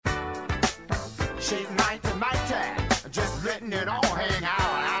She's mighty, mighty, just letting it all hang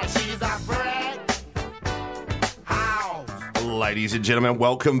out. She's a brick house. Ladies and gentlemen,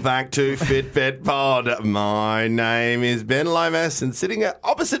 welcome back to Fitbit Pod. My name is Ben Lomas, and sitting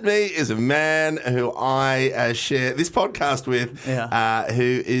opposite me is a man who I share this podcast with,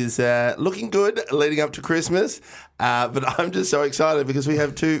 who is looking good leading up to Christmas. But I'm just so excited because we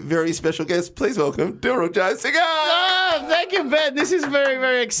have two very special guests. Please welcome Dilruk Jayasinha. Oh, thank you, Ben. This is very,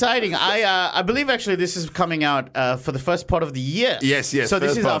 very exciting. I believe actually this is coming out for the first pod of the year. Yes. So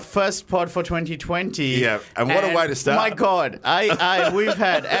this is pod. our first pod for 2020. Yeah, and what a way to start. My God, we've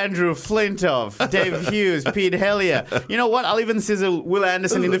had Andrew Flintoff, Dave Hughes, Pete Hellier. You know what? I'll even sizzle Will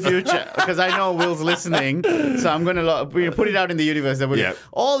Anderson in the future because I know Will's listening. So I'm going to put it out in the universe. That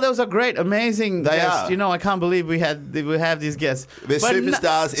all those are great, amazing They guests. are. You know, I can't believe we have these guests. They're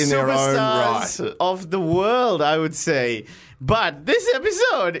superstars in their own right. Superstars of the world, I would say. But this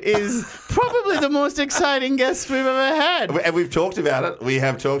episode is probably the most exciting guest we've ever had. And we've talked about it. We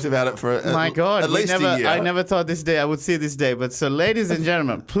have talked about it for My God, at least a year. I never thought I would see this day. But so, ladies and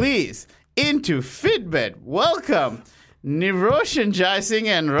gentlemen, please, into Fitbit, welcome Niroshan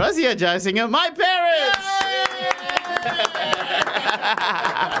Jayasinha and Razia Jayasinha, my parents!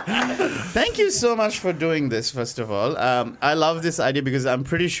 Thank you so much for doing this, first of all. I love this idea because I'm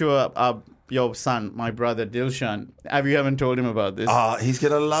pretty sure your son, my brother Dilshan, you haven't told him about this. Oh, he's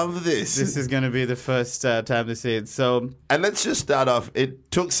going to love this. This is going to be the first time they see it. So, and let's just start off.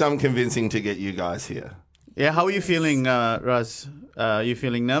 It took some convincing to get you guys here. yeah, how are you feeling, Raz? You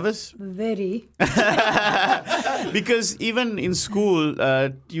feeling nervous? Very. Because even in school,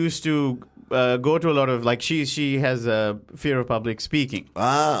 used to go to a lot of, like, she has a fear of public speaking.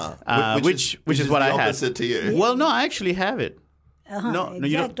 Which is what I had. Opposite to you. Well, no, I actually have it. No, you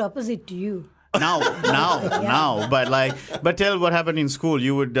exact opposite to you. Now. But tell what happened in school.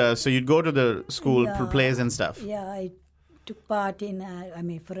 You would, so you'd go to the school plays and stuff. Yeah, I took part in,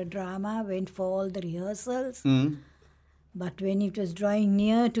 for a drama, went for all the rehearsals. But when it was drawing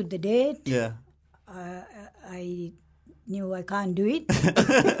near to the date, I knew I can't do it.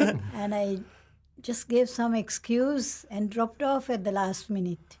 And I just gave some excuse and dropped off at the last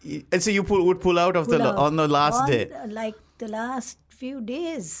minute. And so you would pull out of on the last day? Like the last few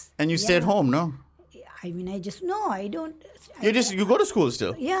days. And you stayed home, no? I don't. You go to school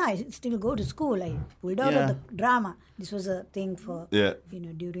still? Yeah, I still go to school. I pulled out of the drama. This was a thing for,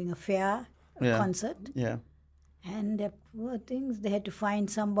 during a fair, a concert. Yeah. And poor things, they had to find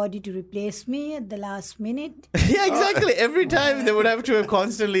somebody to replace me at the last minute. Yeah, exactly. Every time they would have to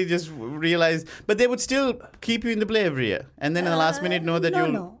constantly just realize, but they would still keep you in the play every year. And then in the last minute know that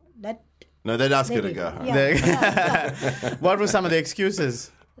you'll... No, they'd ask you to go home. What were some of the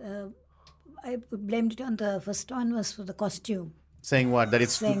excuses? I blamed it on the first one was for the costume. Saying what? That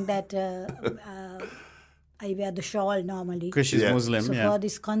it's... Saying that I wear the shawl normally. Because she's Muslim, So for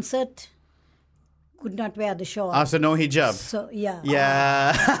this concert, could not wear the shawl. So no hijab. So, yeah.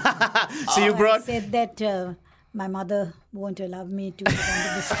 Yeah. So you brought... I said that my mother won't allow me to get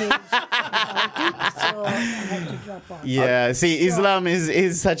onto the stage. So I had to drop off. Yeah, Islam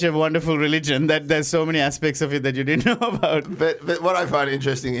is such a wonderful religion that there's so many aspects of it that you didn't know about. But what I find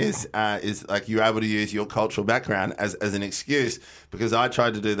interesting is like you're able to use your cultural background as an excuse, because I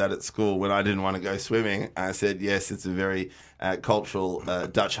tried to do that at school when I didn't want to go swimming. I said, yes, it's a very cultural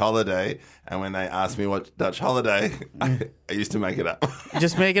Dutch holiday. And when they asked me what Dutch holiday, I used to make it up.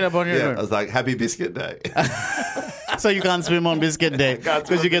 Just make it up on your own. I was like, Happy Biscuit Day. So you can't swim on biscuit day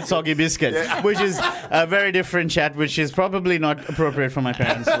because you get soggy biscuit, which is a very different chat, which is probably not appropriate for my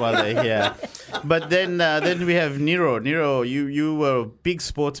parents while they're here. But then we have Niro. Niro, you were a big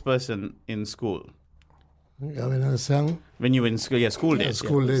sports person in school. Yeah, when I was young. When you were in school, school days.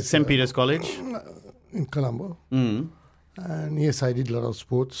 School days. St. Peter's College? In Colombo. And yes, I did a lot of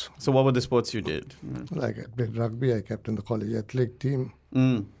sports. So what were the sports you did? Like I played rugby, I captained the college athletic team,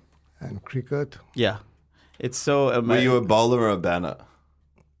 and cricket. Yeah. It's so... Were you a bowler or a banner?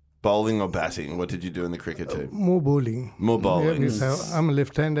 Bowling or batting? What did you do in the cricket team? More bowling. More bowling. Yeah, because I'm a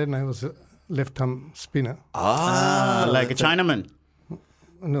left-handed and I was a left-arm spinner. Like a Chinaman.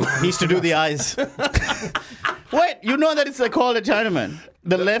 No, He used to do the eyes. Wait, you know that it's called a Chinaman?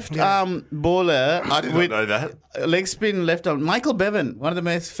 The left arm bowler. I did not know that. Leg spin left arm. Michael Bevan, one of the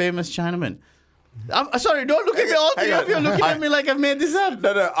most famous Chinamen. I'm sorry, don't look at me. All three of you are looking at me like I've made this up.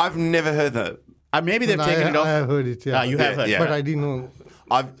 No, I've never heard that. Maybe they've taken it off. I have heard it, yeah. You have heard it. Yeah. But I didn't know.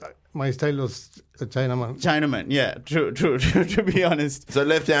 I've My style was a Chinaman. Chinaman, yeah, true, to be honest. So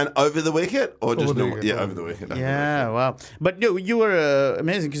left down over the wicket or just Over the normal? wicket, Yeah, over the wicket. Yeah, wow. But you were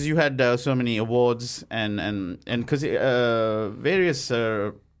amazing because you had so many awards and because various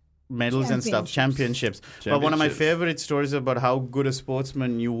medals and stuff, championships. But one of my favorite stories about how good a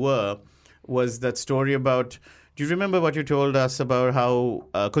sportsman you were was that story about, do you remember what you told us about how,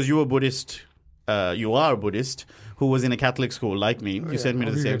 because you were Buddhist, you are Buddhist, who was in a Catholic school like me. You sent me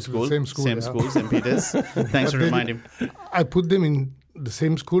to the same school. Same school, St. Peter's. Thanks for reminding me. I put them in the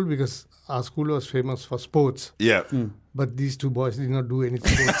same school because our school was famous for sports. Yeah. But these two boys did not do any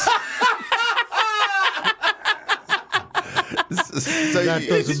sports. So That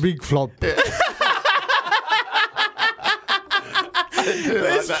was a big flop.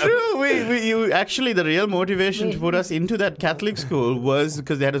 It's true. You actually, the real motivation to put us into that Catholic school was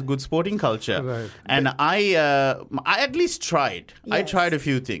because they had a good sporting culture, Right. and I at least tried. I Yes. tried a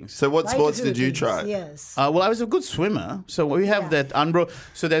few things. So what Quite sports a few did you things, try? Yes. Well, I was a good swimmer, so we have that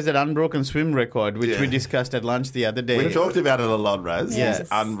So there's that unbroken swim record, which we discussed at lunch the other day. We talked about it a lot, Raz. Yes. This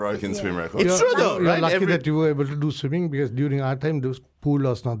unbroken swim record. It's true though, You're right? lucky that you were able to do swimming because during our time, the pool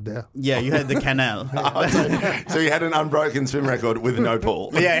was not there. Yeah, you had the canal. So you had an unbroken swim record with no pool.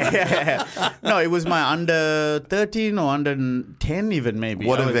 yeah. No, it was my under 13 or under 10 even maybe.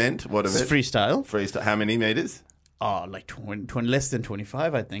 What I was- event? What It's event? freestyle. Freestyle. How many meters? Oh, like 20, less than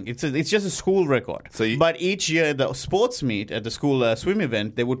 25, I think. It's just a school record. So you- but each year at the sports meet, at the school swim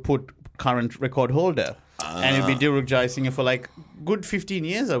event, they would put current record holder. And it'd be Diruk Jai Singh for like good 15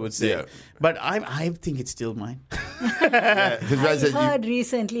 years, I would say. Yeah. But I think it's still mine. Because I Raz said heard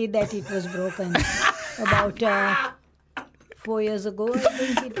recently that it was broken about 4 years ago. I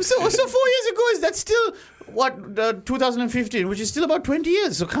think it So 4 years ago, is that still, 2015, which is still about 20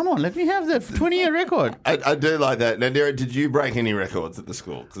 years. So come on, let me have the 20-year record. I do like that. Now, Derek, did you break any records at the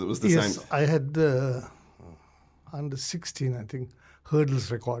school? Because it was the Yes, same. I had the under 16, I think,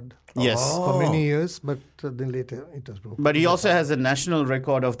 hurdles record Yes. for many years, but then later it was broken. But he also has a national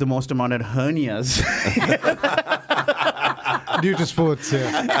record of the most amount of hernias. Due to sports,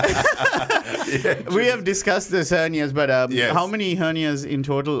 yeah. We have discussed this hernias, but Yes. how many hernias in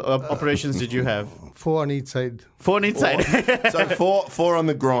total operations did you have? 4 on each side. 4 on each side. So four on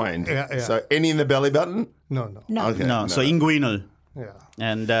the groin. Yeah. So any in the belly button? No. No. Okay. No, so inguinal. Yeah.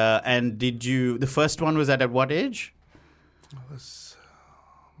 And did you? The first one was at what age? I was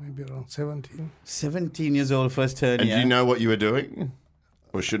maybe around 17. 17 years old, first hernia. And do you know what you were doing?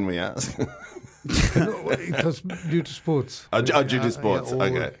 Or shouldn't we ask? No, it was due to sports. Due to sports. Yeah,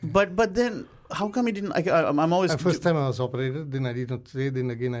 Okay. But then how come he didn't? I'm always The first time I was operated, then I did not say. Then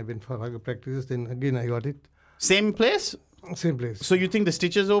again I went for rugby practices. Then again I got it. same place. Same place. So you think the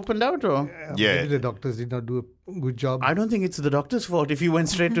stitches opened out, or? Yeah. Maybe the doctors did not do a good job. I don't think it's the doctor's fault if you went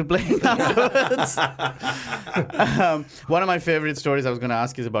straight to playing afterwards. One of my favorite stories I was going to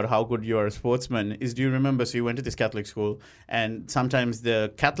ask is about how good you are a sportsman. Is, do you remember? So you went to this Catholic school, and sometimes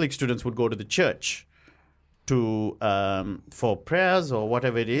the Catholic students would go to the church to for prayers or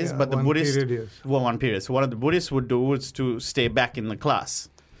whatever it is. Yeah, but the one Buddhist, period, yes. well, one period. So what the Buddhists would do was to stay back in the class.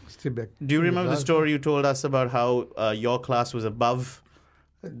 Stay back. Do you remember the Class. story you told us about how your class was above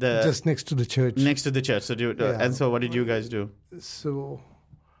the Just next to the church. next to the church? So Yeah. and so what did you guys do? So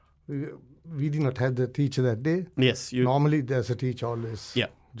we did not have the teacher that day. Yes, you Normally there's a teacher always. Yeah.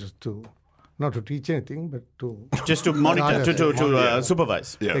 Just to, not to teach anything, but to. just to monitor, to Yeah.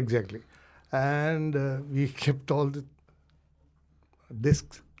 supervise. Yeah. Exactly. And we kept all the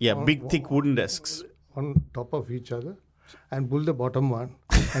desks. Yeah, on- big thick wooden desks. on top of each other and pulled the bottom one,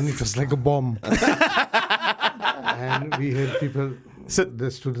 and it was like a bomb. And we had people,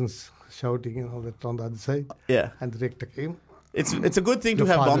 the students shouting and all that on the other side. Yeah, And the rector came. it's a good thing to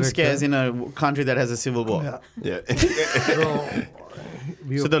The have bomb father scares rector. in a country that has a civil war. Yeah. So,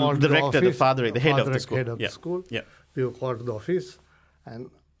 we So were the called to director, the office, father, the head of the father school. head of Yeah. the school. Yeah. We were called to the office and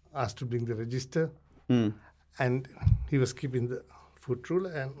asked to bring the register. Hmm. And he was keeping the foot rule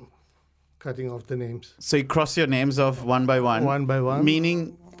and cutting off the names So you cross your names off one by one. one by one.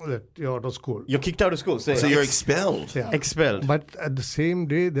 Meaning that you're out of school. you're kicked out of school. So you're expelled. Yeah. expelled. But at the same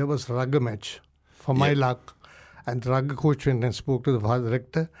day, there was rugby match for my luck. And the rugby coach went and spoke to the father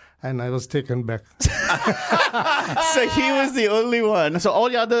rector, and I was taken back. So he was the only one. So all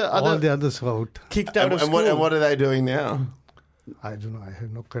the other All the others were out. kicked out And, of and school. what are they doing now? I don't know. I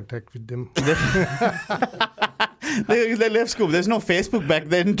have no contact with them. They left school. There's no Facebook back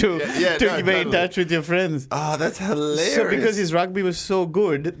then to no, be in totally. touch with your friends. Oh, that's hilarious. So because his rugby was so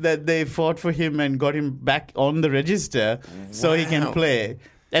good that they fought for him and got him back on the register so he can Wow. play.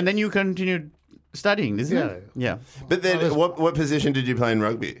 And then you continued studying, isn't Yeah, it? Yeah. But then, what position did you play in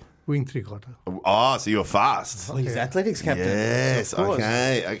rugby? Wing 3/4. Oh, so you were fast. Oh, he's athletics captain. Yes. Of course.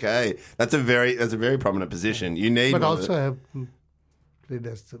 Okay. That's a very prominent position. You need. But one also that- I have played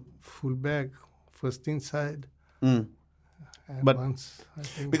as the fullback, first inside, And But- once, I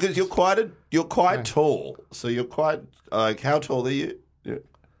think Because you're quite tall. So you're quite how tall are you? Yeah.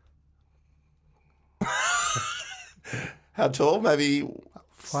 How tall? Maybe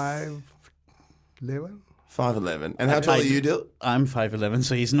 5'11". 5'11". And how tall are you, Dil? I'm 5'11",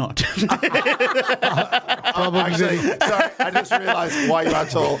 so he's not. Actually, sorry, I just realised why you are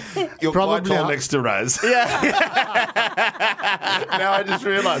tall. You're quite Probably tall up. next to Raz. Yeah. Now I just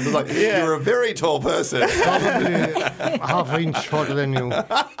realised. I was like, you're a very tall person. Probably half an inch shorter than you.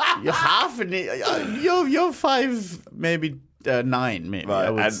 You're you're 5, maybe 9, maybe Right, I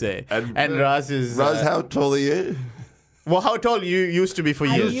would and- say. and- And Raz is Raz, how tall are you? well, how tall you used to be for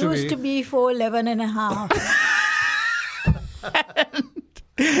I years? used to be 4'11" and a half.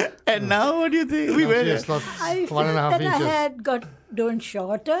 And now, what do you think? We were Yes, lost I felt 1.5 that I inches. had grown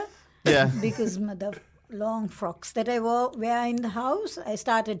shorter yeah. because the long frocks that I wear in the house, I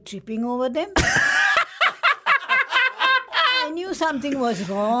started tripping over them. I knew something was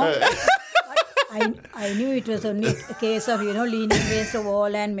wrong. I knew it was only a case of, leaning against the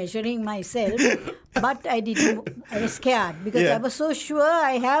wall and measuring myself. But I was scared because Yeah. I was so sure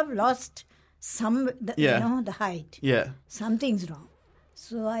I have lost the height. Yeah. Something's wrong.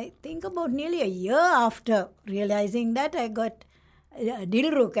 So I think about nearly a year after realizing that, I got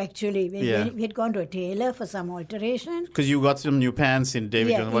Dilruk actually. We had gone to a tailor for some alteration. Because you got some new pants in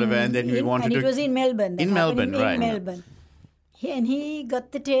David Jones, whatever, and then we wanted and to. it was in Melbourne. That In happened Melbourne, right. In Melbourne. And he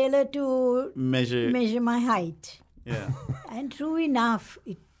got the tailor to measure. my height. Yeah. And true enough,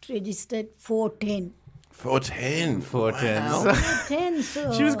 it registered 4'10". 4'10". 4'10". Wow. 4'10",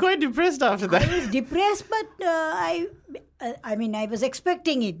 so She was quite depressed after that. I was depressed, but I was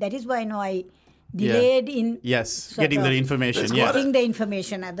expecting it. That is why I delayed in Yes, sort getting of the information. That's Yeah. getting the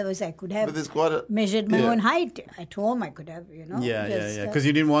information. Otherwise, I could But have there's quite a... measured my yeah. own height at home. I could have, Yeah. just, Because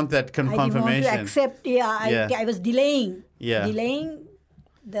you didn't want that I didn't confirmation. want to accept. I was delaying. Yeah. Delaying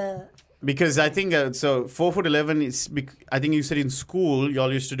the. Because I think, 4'11" is, I think you said in school, you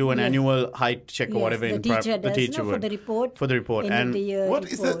all used to do an annual height check or Yes, whatever. the in teacher the does, teacher for would. the report. For the report. End And of the year What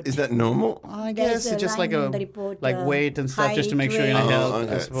is report. that? Is that normal? I There's guess a it's just like line a in the report, weight and stuff, just to make sure you're in height, health. Oh,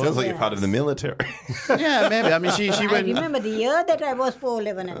 okay. I suppose. Sounds like you're part of the military. Yeah, maybe. I mean, she I went, remember the year that I was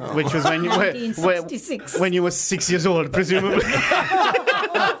 4'11" and a half. which was when you were 1966. when you were 6 years old, presumably.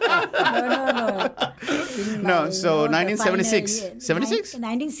 No. No, so 1976. 76?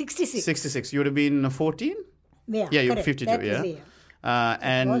 1966. 66. You would have been 14? Yeah, Yeah, you're correct. 52, That was yeah. the year.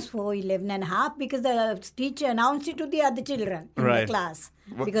 And It was 4'11" and a half because the teacher announced it to the other children in Right. the class.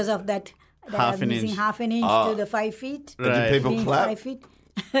 Because of that I Half was an missing inch. half an inch to the 5 feet. But did Right. people Being clap? 5 feet.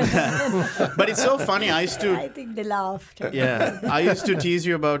 but it's so funny. I used to I think they laughed. Yeah, I used to tease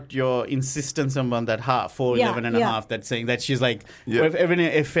you about your insistence on that 4'11" and a half. That saying that she's like, Yeah.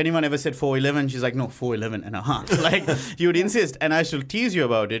 if anyone ever said 4'11", she's like, no, 4'11" and a half. Like you would insist, and I used to tease you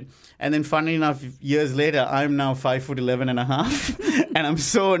about it. And then, funny enough, years later, I'm now 5'11" and a half, and I'm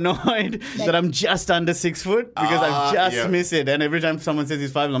so annoyed that I'm just under 6 foot because I've just missed it. And every time someone says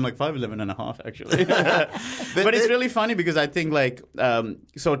he's 5'11", I'm like 5'11" and a half actually. but it's really funny because I think like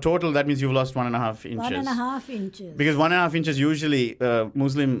so total that means you've lost 1.5 inches. 1.5 inches. Because 1.5 inches usually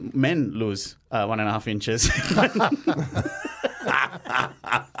Muslim men lose 1.5 inches.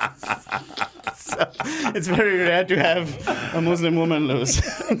 So it's very rare to have a Muslim woman lose.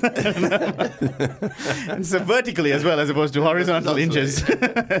 And so vertically as well as opposed to horizontal inches.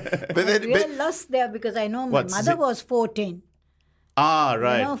 But then, Real loss there because I know my What, mother was 4'10".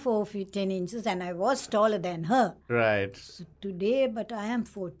 Right. 4 feet 10 inches, and I was taller than her Right. today, but I am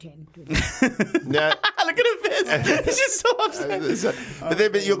 4'10" today. no, Look at her face. She's so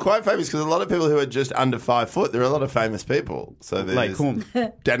upset. but you're quite famous because a lot of people who are just under 5 foot, there are a lot of famous people. So there's Like whom?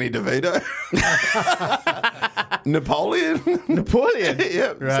 Danny DeVito, Napoleon. Napoleon.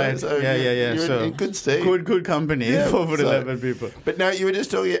 Yeah, Right. So yeah. You're So in good stead. Good company. Yeah, 4'11" people. But now you were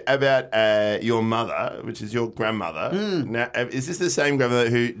just talking about your mother, which is your grandmother. Now, is this the same grandmother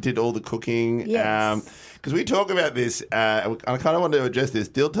who did all the cooking? Yes. Because we talk about this, I kind of want to address this.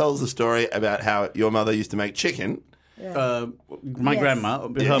 Dill tells the story about how your mother used to make chicken. My Yes. grandma,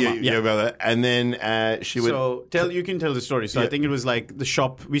 with her mom. Your mother, and then she would. So you can tell the story. So I think it was like the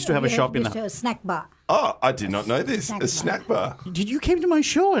shop. We used to have a We shop in used to the. have a snack bar. Oh, I did not know this. A snack bar. Did you came to my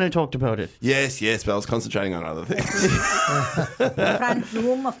show and I talked about it? Yes, but I was concentrating on other things. The front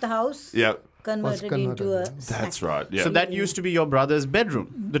room of the house Yep. converted into a snack That's bar. right. Yeah. So that used to be your brother's bedroom.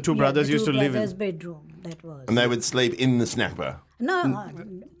 The two brothers the used two to live brothers' in. bedroom, that was. and they would sleep in the snack bar. No,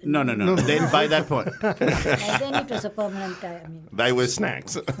 No. Then by that point, then it was a permanent, They were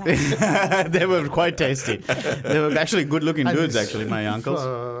snacks. they were quite tasty. They were actually good-looking And dudes. this- Actually, my uncles.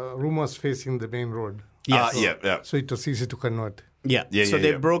 Room was facing the main road. Yes. Yeah. So it was easy to convert. Yeah. Yeah, So yeah,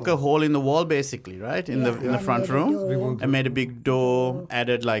 they yeah. broke a hole in the wall, basically, right? In the Yeah, front made a room. door. And made a big door,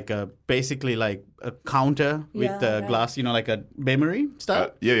 added basically like a counter with Yeah, right. glass, like a memory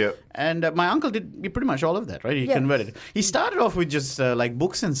stuff. Yeah. And my uncle did pretty much all of that, right? He Yes. converted. He started off with just like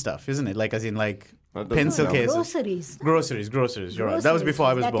books and stuff, isn't it? Like as in like That doesn't pencil sound- cases. Groceries. Groceries. You're right. That was Groceries. before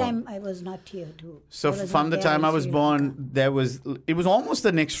I was that born. time I was not here too. So I was from not the there time I in was Sri born, Lanka. it was almost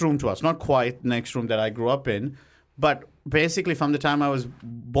the next room to us. Not quite the next room that I grew up in, but basically from the time I was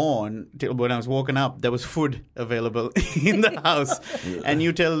born till when I was woken up, there was food available in the house. And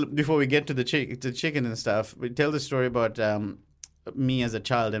you tell, before we get to the chicken and stuff, we tell the story about me as a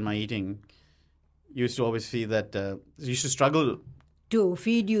child and my eating. You used to always feel that you used to struggle. To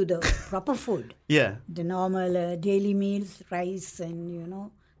feed you the proper food, Yeah. the normal daily meals, rice and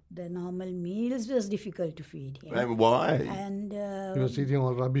the normal meals was difficult to feed him. And why? And He was eating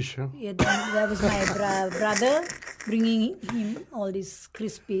all rubbish. Huh? yeah, then there was my brother bringing him all these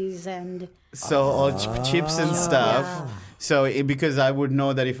crispies and So all chips and stuff. Yeah. So because I would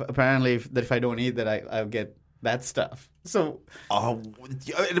know that if I don't eat that, I'll get that stuff. So Oh,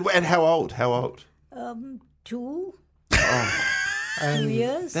 and how old? How old? 2 And,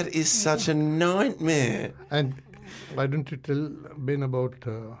 years. That is such a nightmare. and why don't you tell Ben about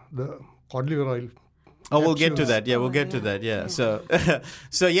the cod liver oil? Oh, we'll get to Capsules. that. Yeah, we'll get to that. Yeah. So,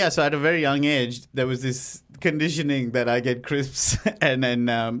 so at a very young age, there was this conditioning that I get crisps and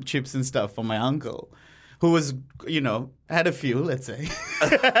then chips and stuff from my uncle, who was, had a few, let's say.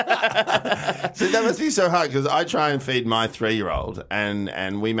 So that must be so hard because I try and feed my 3-year-old,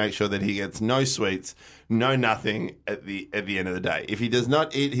 and we make sure that he gets no sweets, no nothing at the end of the day. If he does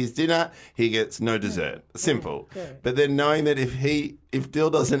not eat his dinner, he gets no dessert. Simple. But then knowing that if Dill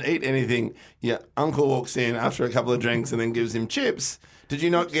doesn't eat anything, your uncle walks in after a couple of drinks and then gives him chips. Did you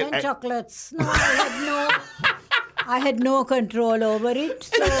not get? And chocolates. No, I had no control over it,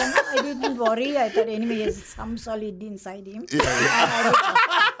 so I didn't worry. I thought anyway, there's some solid inside him. And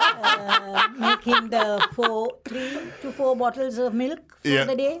I would make him the 3 to 4 bottles of milk for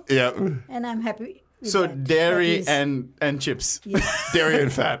the day, Yeah. and I'm happy. With So that. dairy That is- and chips. Dairy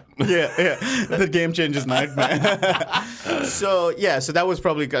and fat. Yeah. The game changer's nightmare. So that was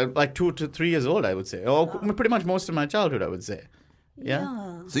probably like 2 to 3 years old, I would say. Or pretty much most of my childhood, I would say.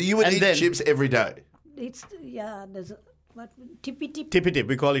 Yeah. So you would And eat then- chips every day. It's there's tippy tip. Tippy tip.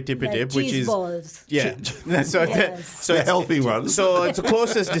 We call it tippy Like tip, which cheese is balls. yeah. So Yes. The healthy ones. So it's the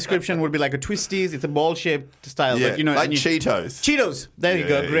closest description would be like a Twisties. It's a ball-shaped style, Yeah, but like and Cheetos. Cheetos. There you Yeah,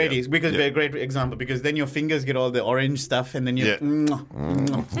 go, yeah, Grady's. yeah. Because Yeah. they're a great example. Because then your fingers get all the orange stuff, and then you. Yeah.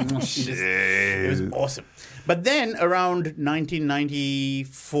 It was awesome. But then around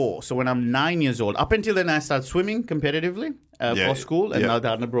 1994, so when I'm 9 years old, up until then I started swimming competitively for school, and yeah. now the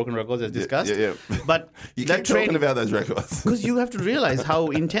Arnold Broken Records as discussed. yeah. But You that keep talking about those records. because you have to realize how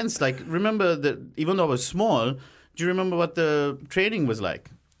intense. Like, remember that even though I was small, do you remember what the training was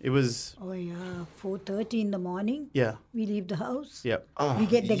like? It was Oh yeah, 4:30 in the morning. yeah. We leave the house. Yeah.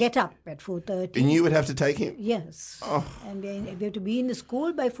 They get up at 4:30. And you would have to take him. Yes. And then we have to be in the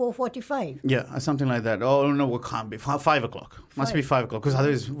school by 4:45. Yeah, something like that. Oh no, it can't be 5 o'clock. Must be 5 o'clock because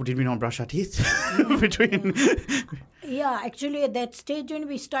otherwise, did we not brush our teeth between? Yeah, actually at that stage when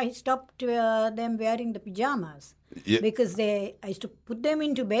we stopped them wearing the pajamas. Yeah. Because I used to put them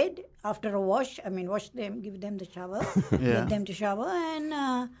into bed after a wash. Wash them, give them the shower, get them to shower,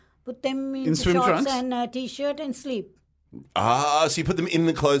 and put them in swim shorts trunks? and t-shirt and sleep. So you put them in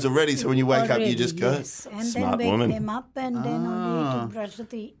the clothes already. So when you wake up, you just go. Yes. And Smart then wake woman. them up and then only to brush the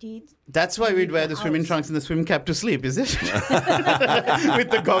teeth. That's why we'd wear the swimming House. trunks and the swim cap to sleep, is it? With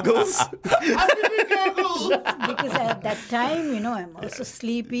the goggles. Because at that time, I'm also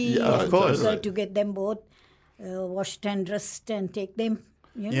sleepy. Yeah, and course. difficult to get them both washed and dressed and take them.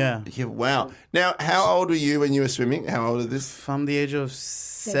 Yeah. Yeah, wow. Now, how old were you when you were swimming? How old are this? From the age of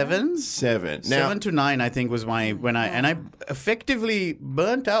 7. 7. Now, 7 to 9, I think, was I effectively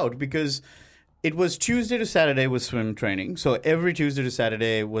burnt out because it was Tuesday to Saturday was swim training. So every Tuesday to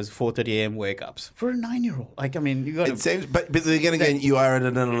Saturday was 4:30 a.m. wake ups for a 9-year-old. Like, I mean, you got it seems, but then again, you are at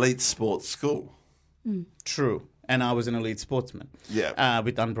an elite sports school. true. And I was an elite sportsman. Yeah.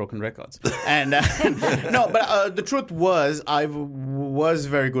 With unbroken records. And no, but the truth was, I was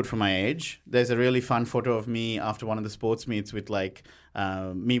very good for my age. There's a really fun photo of me after one of the sports meets with like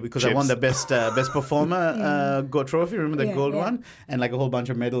me because I won the best performer trophy. Remember the Yeah, gold yeah. one? And like a whole bunch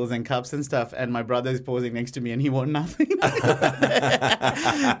of medals and cups and stuff. And my brother is posing next to me, and he won nothing.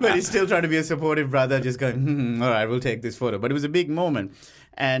 But he's still trying to be a supportive brother, just going, all right, we'll take this photo. But it was a big moment.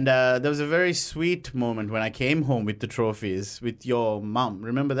 And there was a very sweet moment when I came home with the trophies with your mum.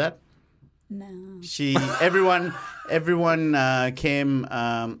 Remember that? No. Everyone came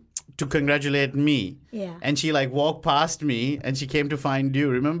to congratulate me. Yeah. And she like walked past me and she came to find you.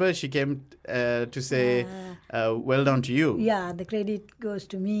 Remember? She came to say, well done to you. Yeah, the credit goes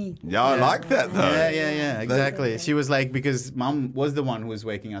to me. Yeah, I like that though. Yeah, exactly. She was like, because Mum was the one who was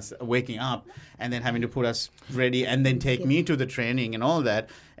waking up and then having to put us ready and then take me to the training and all that.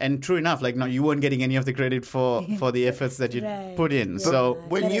 And true enough, like, no, you weren't getting any of the credit for the efforts that you put in. So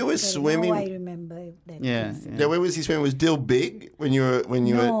when you were swimming, now I remember that. yeah. yeah, where was he swimming? Was Dill big when you were?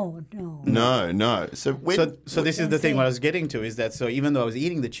 No. So So this is the thing what I was getting to is that, so even though I was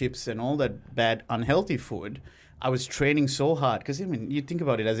eating the chips and all that bad, unhealthy food, I was training so hard because, I mean, you think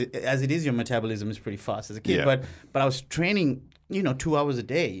about it as it is, your metabolism is pretty fast as a kid. Yeah. But I was training, 2 hours a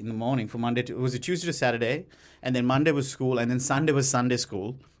day in the morning from Monday to, it was a Tuesday to Saturday, and then Monday was school, and then Sunday was Sunday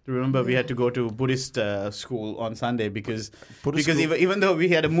school. Remember, we had to go to Buddhist school on Sunday because even though we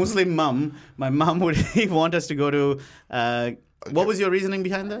had a Muslim mum, my mum would want us to go to. What was your reasoning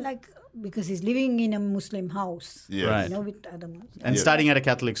behind that? Like, because he's living in a Muslim house. Yeah. Right. With other Muslims. And studying at a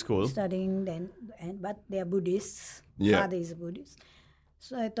Catholic school. Studying then, but they are Buddhists. Yeah. Father is a Buddhist.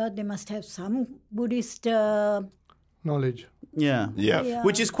 So I thought they must have some Buddhist Knowledge. Yeah.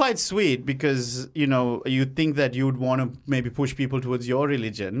 Which is quite sweet because, you think that you would want to maybe push people towards your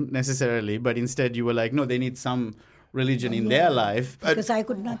religion necessarily, but instead you were like, no, they need some religion in their life. Because I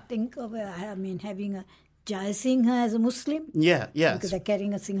could not think of, having a Jai Singh as a Muslim. Yeah. Because they're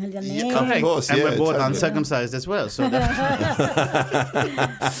carrying a Sinhala name. Of course, And yeah, we're both totally. uncircumcised as well. So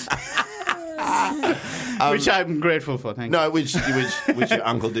which I'm grateful for, thank you. No, which your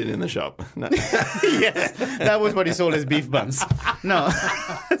uncle did in the shop. No. Yes, that was what he sold as beef buns. No.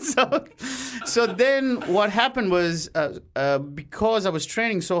 So then what happened was because I was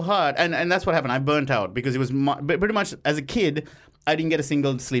training so hard, and that's what happened. I burnt out because it was pretty much as a kid, I didn't get a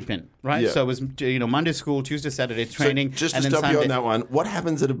single sleep in, right? Yeah. So it was, Monday school, Tuesday, Saturday training. So just to and then stop Sunday. you on that one, what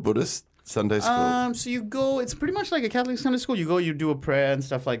happens at a Buddhist Sunday school? So you go, it's pretty much like a Catholic Sunday school. You go, you do a prayer and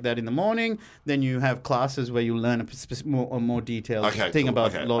stuff like that in the morning. Then you have classes where you learn a more detailed thing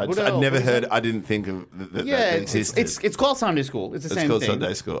about Lord Buddha. I'd never heard, I didn't think of that existed. It's called Sunday school. It's the same thing. It's called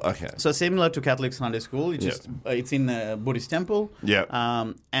Sunday school, okay. So similar to Catholic Sunday school, it's just it's in a Buddhist temple.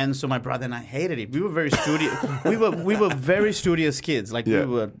 Yeah. And so my brother and I hated it. We were very studious. we were very studious kids. Like we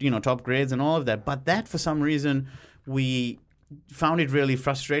were, top grades and all of that. But that for some reason we found it really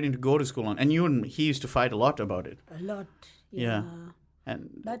frustrating to go to school on. And he used to fight a lot about it. A lot. Yeah.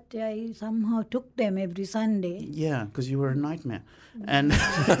 But I somehow took them every Sunday. Yeah, because you were a nightmare. And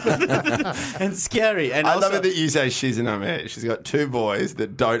and scary. And I also, love it that you say she's a nightmare. She's got two boys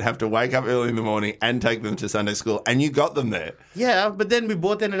that don't have to wake up early in the morning and take them to Sunday school, and you got them there. Yeah, but then we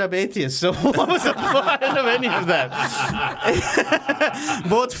both ended up atheists, so what was the point of any of that?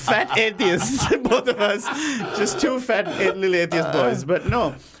 Both fat atheists, both of us, just two fat little atheist boys. But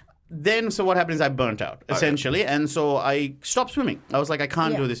no. Then, so what happened is I burnt out, essentially, and so I stopped swimming. I was like, I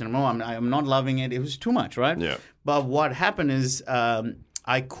can't do this anymore. I'm not loving it. It was too much, right? Yeah. But what happened is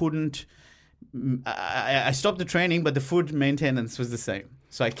I couldn't... I stopped the training, but the food maintenance was the same.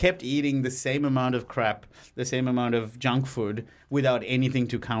 So I kept eating the same amount of crap, the same amount of junk food, without anything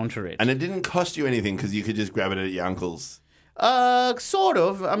to counter it. And it didn't cost you anything because you could just grab it at your uncle's. Sort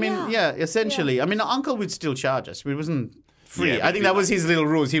of. I mean, essentially. Yeah. I mean, the uncle would still charge us. It wasn't... free. Yeah, I think that was his little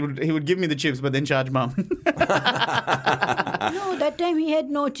rules. He would give me the chips, but then charge Mum. No, that time he had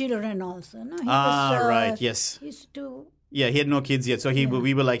no children also. No, he was, right, yes. He used to... Yeah, he had no kids yet. So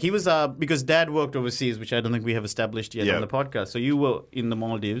we were like, he was, because Dad worked overseas, which I don't think we have established yet on the podcast. So you were in the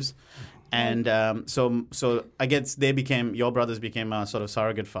Maldives. And so I guess your brothers became sort of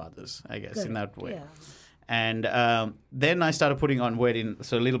surrogate fathers, I guess, in that way. Yeah. And then I started putting on weight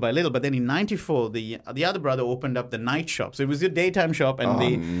so little by little. But then in '94, the other brother opened up the night shop. So it was a daytime shop,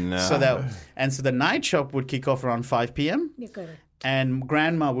 and so the night shop would kick off around 5 p.m. Yeah, correct. And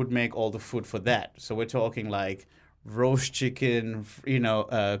Grandma would make all the food for that. So we're talking like roast chicken,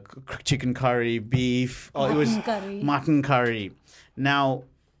 chicken curry, beef. Mutton curry. Now,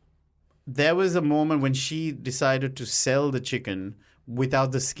 there was a moment when she decided to sell the chicken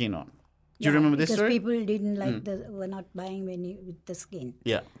without the skin on. Do you remember this story? Because people didn't like were not buying with the skin.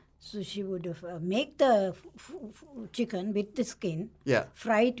 Yeah. So she would make the chicken with the skin,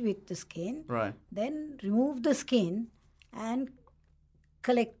 fry it with the skin, right? Then remove the skin and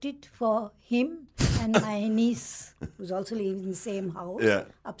collect it for him and my niece, who's also living in the same house,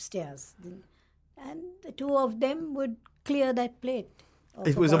 upstairs. And the two of them would clear that plate.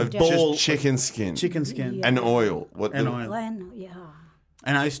 It was a bowl. Just chicken skin. Chicken skin. Yeah. And oil. And oil.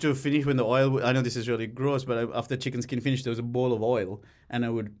 And I used to finish when the oil. I know this is really gross, but after chicken skin finished, there was a bowl of oil, and I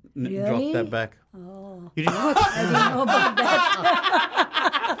would drop that back. Oh. You didn't know that? I didn't know about that.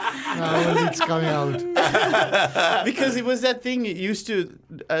 Now it's coming out. Because it was that thing. You used to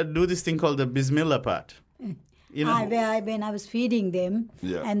do this thing called the Bismillah part. You know, When I was feeding them,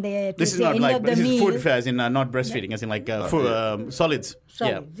 and they this is the not end like of the this meal, is food as in not breastfeeding, as in like solids.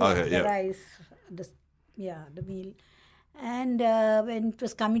 sorry, Yeah. the rice, the meal. And when it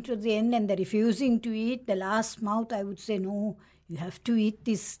was coming to the end and they're refusing to eat, the last mouth, I would say, no, you have to eat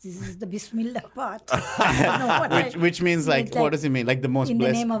this. This is the Bismillah part. Which means like, what does it mean? Like the most in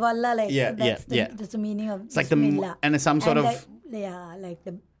blessed. the name of Allah, like that's the meaning of it's like Bismillah. and some sort of like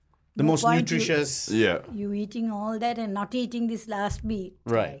the most nutritious. You eating all that and not eating this last bit.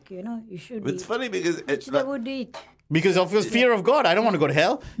 Right. Like, you should But it's eat. funny because Which they would eat. Because of his fear of God. I don't want to go to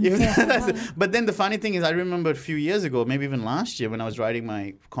hell. But then the funny thing is, I remember a few years ago, maybe even last year, when I was writing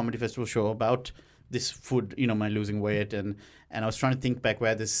my comedy festival show about this food, my losing weight. And I was trying to think back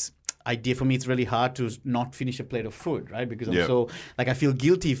where this idea, for me, it's really hard to not finish a plate of food, right? Because I'm so, I feel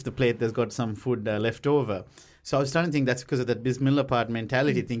guilty if the plate has got some food left over. So I was starting to think that's because of that Bismillah part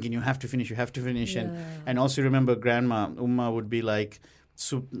mentality, thinking you have to finish. And also remember Grandma, Umma would be like,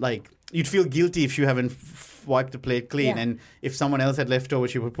 you'd feel guilty if you haven't wiped the plate clean, and if someone else had leftover,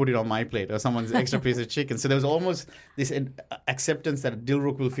 she would put it on my plate or someone's extra piece of chicken. So there was almost this acceptance that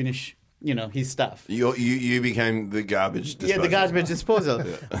Dilruk will finish, his stuff. You became the garbage disposal. Yeah, the garbage disposal.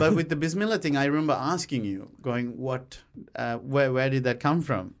 But with the Bismillah thing, I remember asking you, going, "What? Where did that come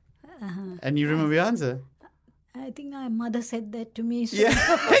from?" And you remember your answer. I think my mother said that to me. So Yeah,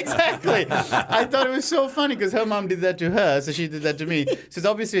 exactly. I thought it was so funny because her mom did that to her, so she did that to me. So it's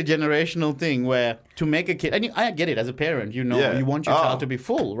obviously a generational thing where to make a kid, and I get it as a parent, you want your child to be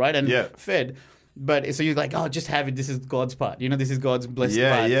full, right, and fed. But so you're like, just have it. This is God's part. This is God's blessed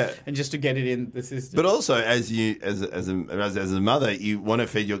part. And just to get it in the system. But also, as a mother, you want to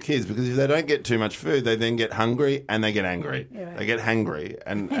feed your kids because if they don't get too much food, they then get hungry and they get angry. Yeah. They get hangry.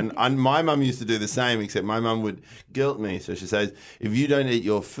 And my mum used to do the same, except my mum would guilt me. So she says, if you don't eat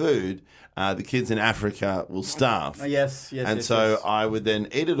your food, the kids in Africa will starve. Yes. I would then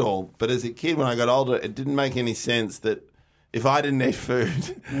eat it all. But as a kid, when I got older, it didn't make any sense that if I didn't eat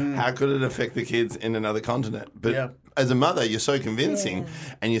food, how could it affect the kids in another continent? But as a mother, you're so convincing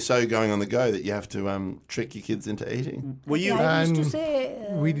and you're so going on the go that you have to trick your kids into eating. I used to say...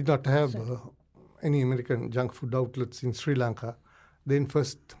 we did not have any American junk food outlets in Sri Lanka. Then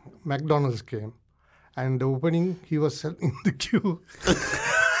first McDonald's came. And the opening, he was in the queue.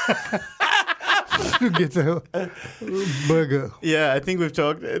 To get a burger. Yeah, I think we've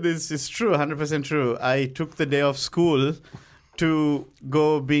talked. This is true, 100% true. I took the day off school to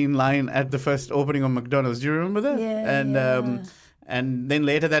go be in line at the first opening of McDonald's. Do you remember that? Yeah. And then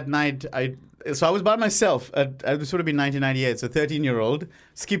later that night, I was by myself. It would have been 1998, so 13-year-old,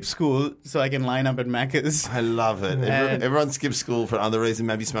 skip school so I can line up at Macca's. I love it. Everyone skips school for another reason.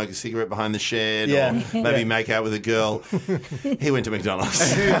 Maybe smoke a cigarette behind the shed or maybe make out with a girl. He went to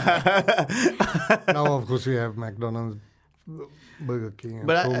McDonald's. Now, of course, we have McDonald's, Burger King,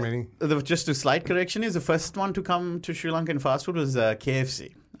 and many. Just a slight correction is the first one to come to Sri Lankan fast food was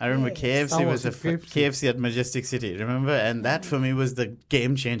KFC. I remember KFC was KFC at Majestic City, remember? And that for me was the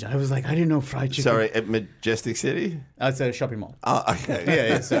game changer. I was like, I didn't know fried chicken. Sorry, at Majestic City? It's a shopping mall. Oh, okay.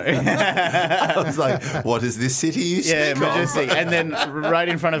 Yeah, sorry. I was like, what is this city you speak of? Majestic. And then right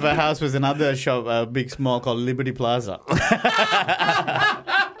in front of our house was another shop, a big mall called Liberty Plaza.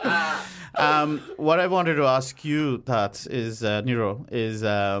 What I wanted to ask you, Tats, is, Niro, is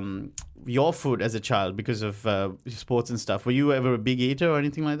your food as a child because of sports and stuff. Were you ever a big eater or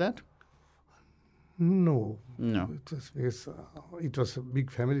anything like that? No. It was because it was a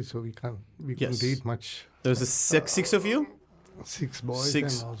big family, so we couldn't eat much. There was six of you? 6 boys. And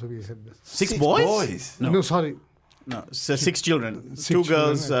also we said Six boys? No, sorry. No, so 6 children. 6 two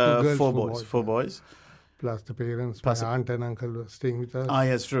girls, children, 4 boys. 4 boys. Plus the parents, my aunt and uncle were staying with us. Ah,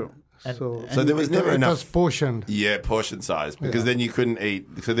 yes, true. So there was never enough. It was portioned. Yeah, portion size. Because then you couldn't eat.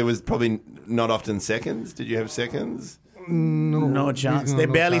 So there was probably not often seconds. Did you have seconds? No chance. They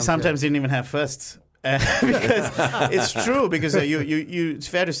barely sometimes didn't even have firsts. Because it's true. Because it's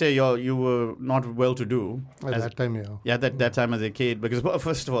fair to say you were not well to do at that time. Yeah, that time as a kid. Because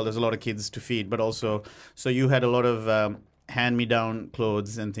first of all, there's a lot of kids to feed, but also so you had a lot of hand-me-down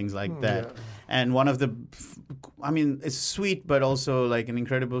clothes and things like that. And one of the, it's sweet, but also like an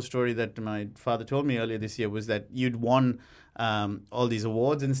incredible story that my father told me earlier this year was that you'd won all these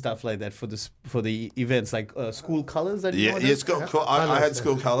awards and stuff like that for the events, like school colors. That I had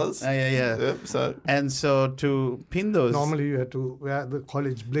school colors. Yeah. So to pin those, normally you had to wear the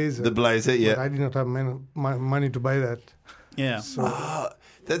college blazer. The blazer, yeah. But I did not have money to buy that. Yeah. So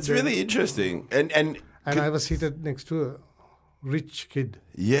that's really interesting. And I was seated next to a rich kid.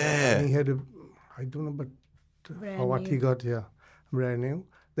 Yeah. And he had I don't know, but what he got here, brand new.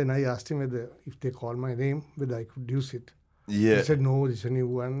 Then I asked him if they call my name, whether I could use it. Yeah. He said, no, it's a new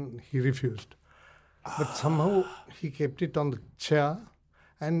one. He refused. But somehow he kept it on the chair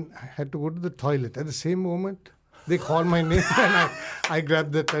and I had to go to the toilet. At the same moment, they called my name and I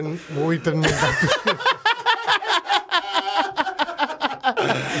grabbed that and wore it and went back to school.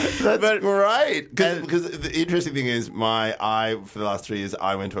 That's great. Because the interesting thing is, for the last 3 years,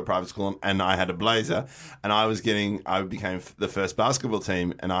 I went to a private school and I had a blazer, and I became the first basketball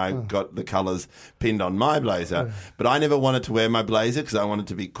team, and I got the colours pinned on my blazer. But I never wanted to wear my blazer because I wanted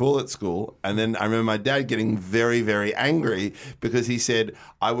to be cool at school. And then I remember my dad getting very, very angry because he said,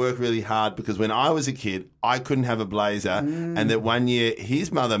 I work really hard because when I was a kid, I couldn't have a blazer. And that one year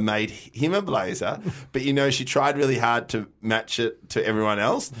his mother made him a blazer, but she tried really hard to match it to everyone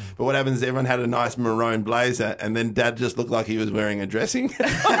else. But what happens is everyone had a nice maroon blazer and then Dad just looked like he was wearing a dressing.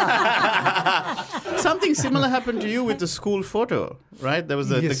 Something similar happened to you with the school photo, right? That was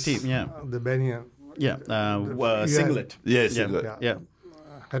the team, yeah. The banyan. Yeah, singlet. Yeah, singlet. Yeah.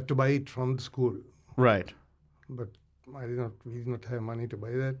 Had to buy it from the school. Right. But we did not have money to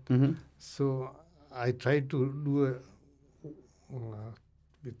buy that. Mm-hmm. So I tried to do with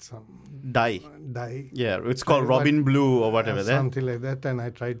some dye. Yeah, it's called Robin Blue or whatever. Something like that, and I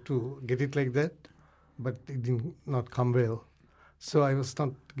tried to get it like that, but it did not come well. So I was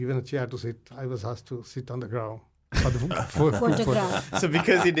not given a chair to sit. I was asked to sit on the ground. For photograph. So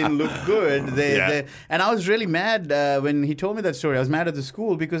because it didn't look good, and I was really mad when he told me that story. I was mad at the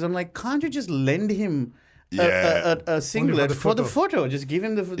school because I'm like, can't you just lend him a singlet for the photo? Just give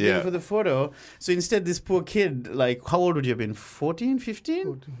him the thing for the photo. So instead, this poor kid, like, how old would you have been? 14,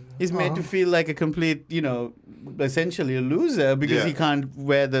 15? He's made to feel like a complete, essentially a loser because he can't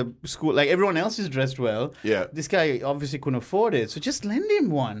wear the school. Like, everyone else is dressed well. Yeah. This guy obviously couldn't afford it. So just lend him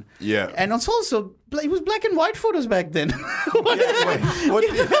one. Yeah. And it's also, it was black and white photos back then. What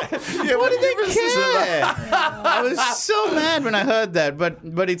did they care? I was so mad when I heard that.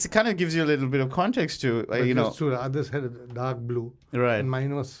 But it kind of gives you a little bit of context to, That's true. Others had a dark blue. Right. And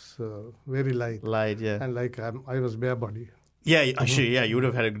mine was very light. Light, yeah. And I was bare body. Yeah, actually, you would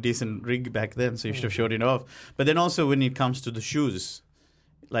have had a decent rig back then, so you should have showed it off. But then also when it comes to the shoes,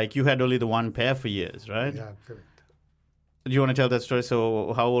 like you had only the one pair for years, right? Yeah, correct. Do you want to tell that story?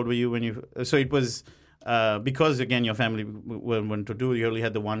 So how old were you when you... So it was... because, again, your family went to do, you only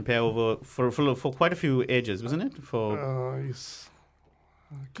had the one pair over for quite a few ages, wasn't it? Yes.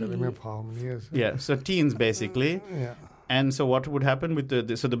 I can't remember how many years. Yeah, so teens, basically. Yeah. And so what would happen with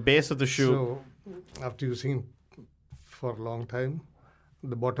the base of the shoe... So after using for a long time,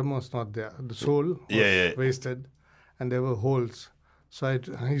 the bottom was not there. The sole was wasted and there were holes. So I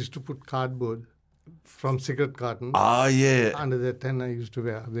used to put cardboard from cigarette carton. Under that, and I used to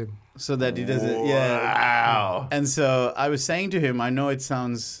wear them. So that he doesn't... Wow. And so I was saying to him, I know it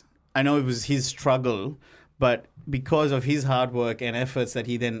was his struggle, but because of his hard work and efforts that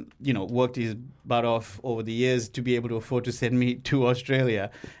he then, worked his butt off over the years to be able to afford to send me to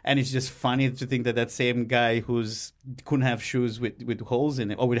Australia. And it's just funny to think that same guy couldn't have shoes with holes in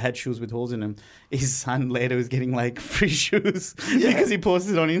it, or had shoes with holes in them, his son later was getting like free shoes because he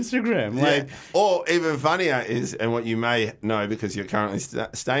posted on Instagram. Yeah. Like, or even funnier is, and what you may know because you're currently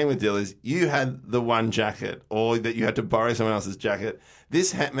staying with Dill, is you had the one jacket, or that you had to borrow someone else's jacket.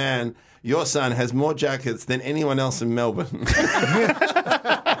 This man, your son, has more jackets than anyone else in Melbourne.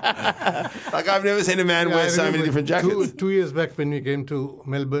 Like, I've never seen a man wear so many different jackets. 2 years back when we came to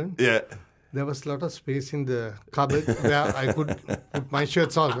Melbourne, there was a lot of space in the cupboard where I could put my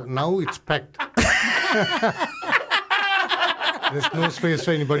shirts on. Now it's packed. There's no space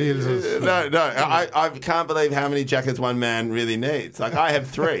for anybody else's. No. I can't believe how many jackets one man really needs. Like, I have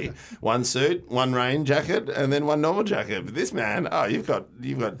 3. One suit, one rain jacket, and then one normal jacket. But this man, you've got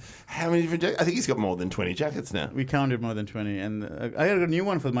how many different jackets? I think he's got more than 20 jackets now. We counted more than 20. And I got a new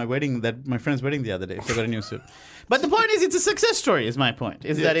one for my wedding, my friend's wedding the other day. So I got a new suit. But the point is, it's a success story, is my point.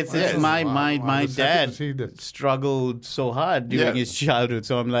 My dad struggled so hard during his childhood.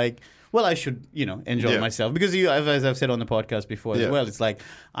 So I'm like... Well, I should, enjoy myself. Because as I've said on the podcast before as well, it's like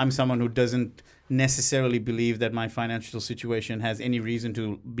I'm someone who doesn't necessarily believe that my financial situation has any reason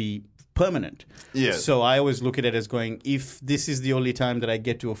to be permanent. Yeah. So I always look at it as going, if this is the only time that I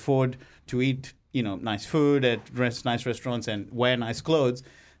get to afford to eat, nice food at nice restaurants and wear nice clothes,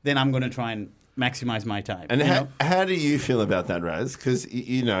 then I'm going to try and maximize my time. And how do you feel about that, Raz? Because,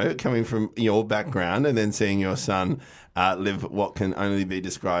 coming from your background and then seeing your son live what can only be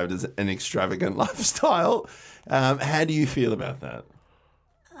described as an extravagant lifestyle, how do you feel about that?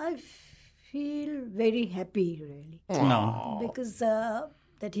 I feel very happy, really. No. Because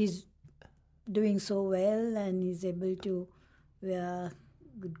that he's doing so well and he's able to wear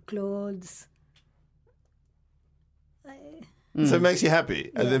good clothes. So it makes you happy,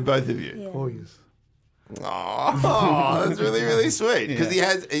 and then both of you. Yeah. Oh, yes. Oh, that's really, really sweet because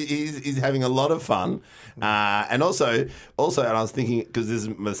he's having a lot of fun, and also, and I was thinking because this is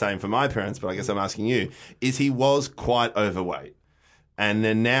the same for my parents, but I guess I'm asking you: is he was quite overweight, and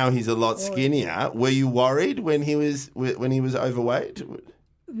then now he's a lot skinnier. Were you worried when he was overweight?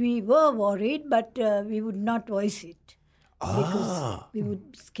 We were worried, but we would not voice it because we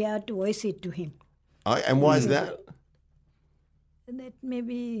would be scared to voice it to him. And why is that? That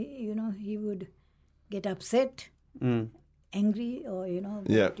maybe he would get upset, angry, or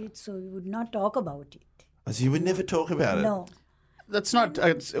about it. So we would not talk about it. So you would never talk about it? No. That's not.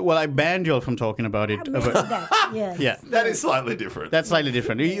 I banned you all from talking about it. That, yes. Yeah. That is slightly different. That's slightly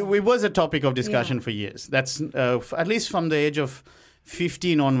different. It was a topic of discussion for years. That's at least from the age of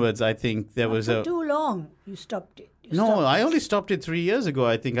 15 onwards. I think there was for too long. You stopped it. I only stopped it 3 years ago.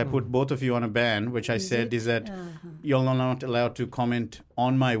 I think I put both of you on a ban, which I said is that you're not allowed to comment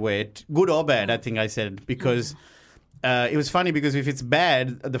on my weight, good or bad. I think I said because. It was funny because if it's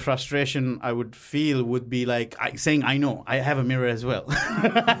bad, the frustration I would feel would be like saying, I know, I have a mirror as well.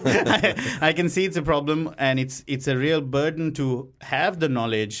 I can see it's a problem and it's a real burden to have the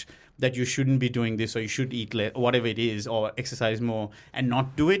knowledge that you shouldn't be doing this or you should eat less, whatever it is, or exercise more and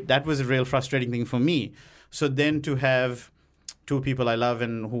not do it. That was a real frustrating thing for me. So then to have two people I love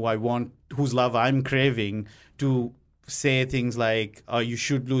and who I want, whose love I'm craving, to say things like, you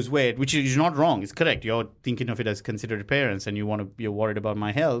should lose weight, which is not wrong. It's correct. You're thinking of it as considerate parents and you're worried about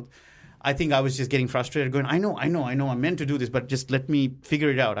my health. I think I was just getting frustrated going, I know, I'm meant to do this, but just let me figure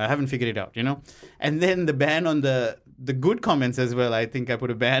it out. I haven't figured it out, And then the ban on the good comments as well, I think I put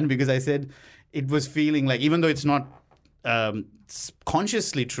a ban because I said it was feeling like, even though it's not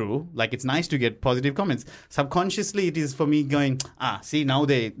consciously true, like it's nice to get positive comments, subconsciously it is for me going, see, now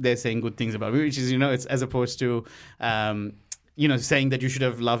they're saying good things about me, which is, it's as opposed to saying that you should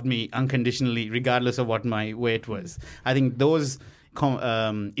have loved me unconditionally regardless of what my weight was. I think those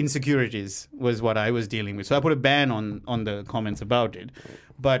insecurities was what I was dealing with, so I put a ban on the comments about it.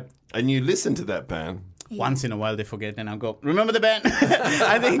 And you listen to that ban. Once in a while they forget and I'll go, remember the ban?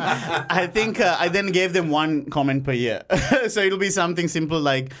 I think I then gave them one comment per year. So it'll be something simple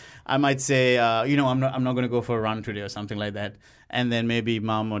like I might say, I'm not going to go for a run today or something like that. And then maybe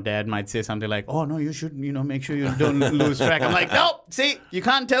mom or dad might say something like, oh no, you should, make sure you don't lose track. I'm like, no, see, you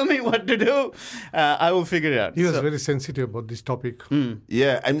can't tell me what to do. I will figure it out. He was very sensitive about this topic.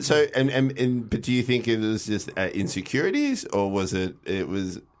 Yeah, and so, but do you think it was just insecurities or was it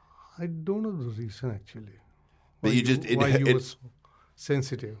was... I don't know the reason actually. But why you was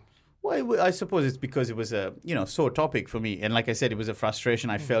sensitive. Well, I suppose it's because it was a sore topic for me, and like I said, it was a frustration.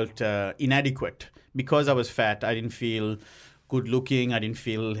 I felt inadequate because I was fat. I didn't feel good looking. I didn't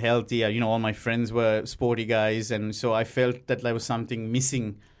feel healthy. All my friends were sporty guys, and so I felt that there was something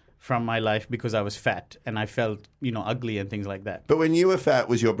missing from my life because I was fat, and I felt ugly and things like that. But when you were fat,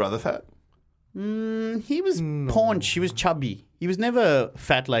 was your brother fat? He was paunch. He was chubby. He was never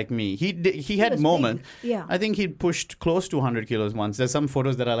fat like me. He had moments. Yeah. I think he pushed close to 100 kilos once. There's some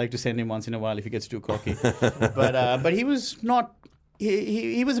photos that I like to send him once in a while if he gets too cocky. But he was not.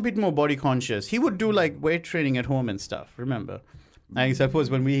 He was a bit more body conscious. He would do like weight training at home and stuff. Remember? I suppose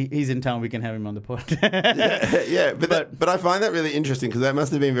when he's in town, we can have him on the pod. yeah. But I find that really interesting because that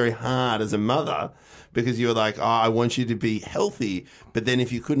must have been very hard as a mother because you were like, I want you to be healthy. But then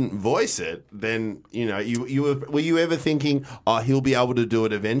if you couldn't voice it, then, were you ever thinking, he'll be able to do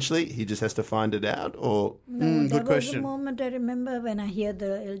it eventually? He just has to find it out? Or There was a moment I remember when I hear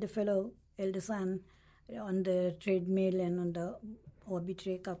the elder son on the treadmill and on the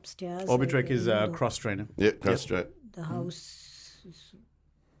Orbitrek upstairs. Orbitrek is a cross trainer. Yeah, cross trainer. The house,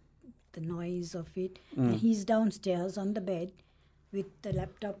 the noise of it. And he's downstairs on the bed with the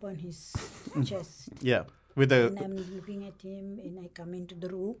laptop on his chest. Yeah. And I'm looking at him and I come into the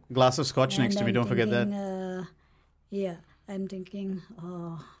room. Glass of scotch next to me, don't forget that. I'm thinking,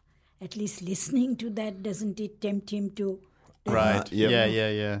 at least listening to that, doesn't it tempt him to right.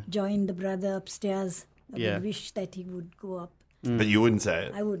 Yeah. join the brother upstairs? I would wish that he would go up But you wouldn't say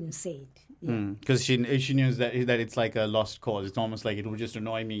it. I wouldn't say it. Because she knew that it's like a lost cause. It's almost like it will just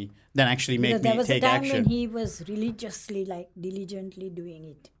annoy me, then actually make me take action. There was a time when he was religiously, diligently doing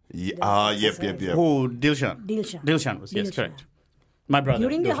it. Yep. Who? Dilshan? Dilshan was, yes, correct. My brother.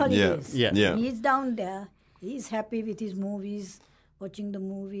 During the holidays. Yeah. He's down there. He's happy with his movies, watching the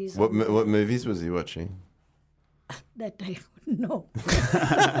movies. What movies was he watching? That I don't know.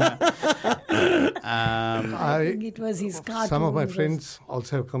 I think it was his cartoon. Some of my friends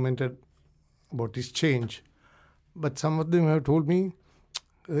also have commented about his change. But some of them have told me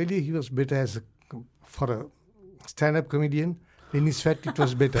earlier he was better for a stand-up comedian. When he's fat, it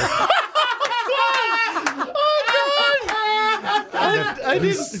was better.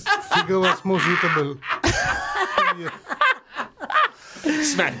 His figure was more suitable.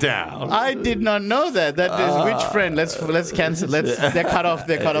 Smackdown. I did not know that. That is which friend? Let's cancel. They're cut off.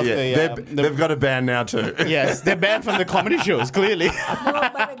 They've got a ban now too. Yes, they're banned from the comedy shows. Clearly. No,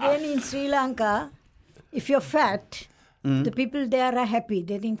 but again in Sri Lanka, if you're fat, the people there are happy.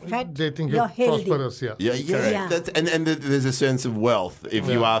 They think you're healthy. prosperous. Yeah. And there's a sense of wealth if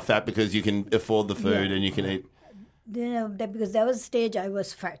you are fat because you can afford the food and you can eat. Because there was a stage I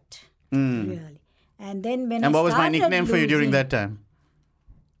was fat, really. And then when what was my nickname for you during that time?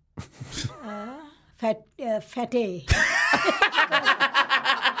 Fatty.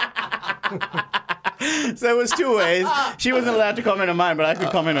 So it was two ways. She wasn't allowed to comment on mine, but I could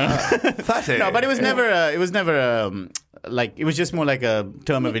comment on Fatty. No, but it was never. It was just more like a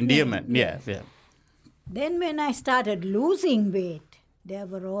term of endearment. Yeah. Then when I started losing weight, there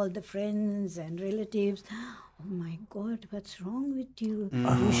were all the friends and relatives. Oh my God, what's wrong with you?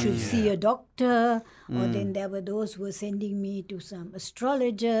 You should see a doctor. Or then there were those who were sending me to some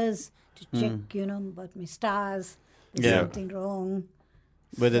astrologers to check, about my stars. There's something wrong.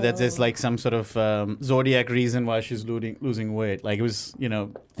 Whether that's like some sort of zodiac reason why she's losing weight. Like it was,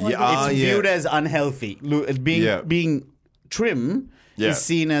 it's viewed as unhealthy. Being trim is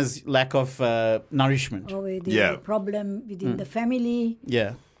seen as lack of nourishment. Or the problem within the family.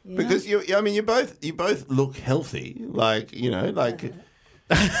 Yeah. Because you both look healthy, Just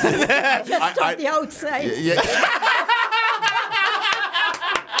on the outside.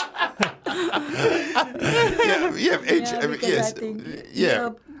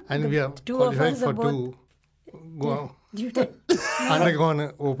 And we are qualified for two.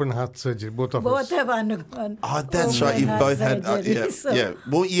 Undergone open heart surgery, both of us. Both have undergone. Oh, that's right. You've both had.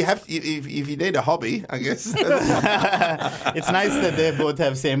 Well, you have. If you need a hobby, I guess. It's nice that they both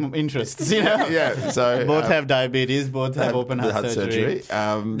have same interests. Yeah. So both have diabetes. Both have open heart surgery.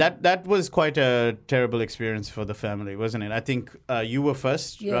 That was quite a terrible experience for the family, wasn't it? I think you were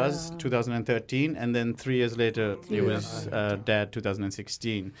first, Raz, 2013, and then 3 years later it was Dad,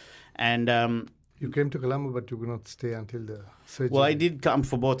 2016, and. You came to Colombo, but you could not stay until the surgery. Well, I did come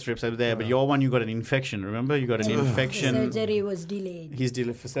for both trips. I was there, but your one, you got an infection. Remember, you got an infection. The surgery was delayed.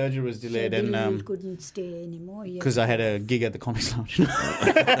 Surgery was delayed, and he couldn't stay anymore. Because I had a gig at the Comics Lounge.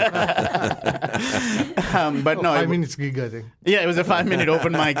 But no, 5 minutes gig, I think. Yeah, it was a 5-minute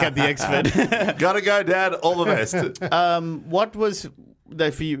open mic at the Exford. Gotta go, Dad. All the best. What was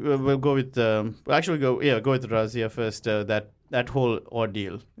that for you? We'll go with. Go with Razia first. That whole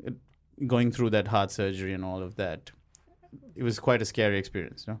ordeal. Going through that heart surgery and all of that, it was quite a scary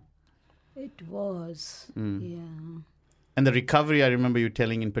experience, no? It was, yeah. And the recovery, I remember you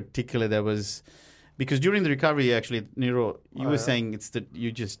telling in particular, there was, because during the recovery, actually, Niro, you were saying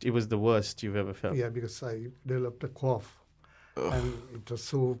it was the worst you've ever felt. Yeah, because I developed a cough, and it was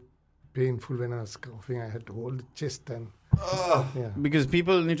so painful when I was coughing. I had to hold the chest and. Because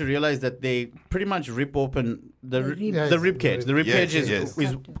people need to realize that they pretty much rip open the rib cage. The rib cage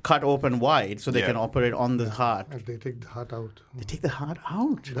is cut open wide so they can operate on the heart. And they take the heart out. They take the heart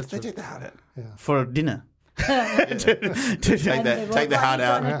out? They take the heart out? Yeah. For dinner? Take the heart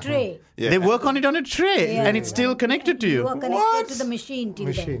out. On a tray. They work on it on a tray and it's still connected to you. You are connected to the machine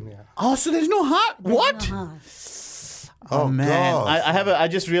till then. Yeah. Oh, so there's no heart? What? No heart. Oh man! God. I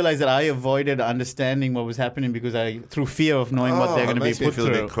just realized that I avoided understanding what was happening because through fear of knowing what they're going to be put through.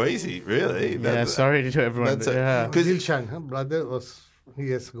 through. A bit crazy, really. Sorry to everyone. Because Dilshan, brother,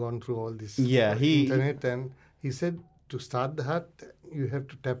 he has gone through all this internet, and he said to start the heart, you have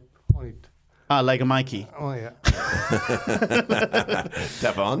to tap on it. Like a Mikey. Oh yeah.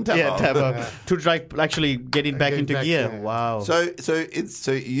 Tap on. Tap on. To try actually get it back into gear. Yeah. Wow. So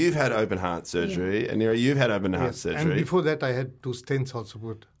you've had open heart surgery, and you've had open heart surgery. And before that, I had 2 stents also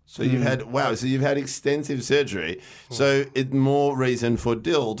put. So you've had So you've had extensive surgery. So it's more reason for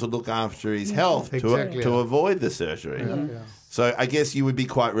Dil to look after his health to avoid the surgery. So I guess you would be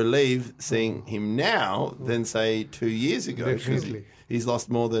quite relieved seeing him now than, say, 2 years ago. Definitely. He's lost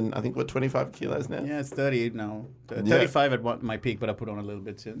more than, I think, 25 kilos now? Yeah, it's 30 now. 35 at my peak, but I put on a little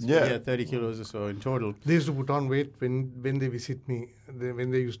bit since. Yeah. But yeah, 30 kilos or so in total. They used to put on weight when they visit me.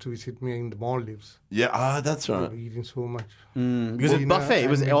 When they used to visit me in the Maldives. Yeah, that's They right. were eating so much. Because it's buffet. It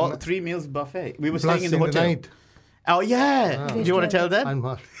was all 3 meals buffet. We were Plus staying in the hotel. night. Oh, yeah. Do you want to tell that? I'm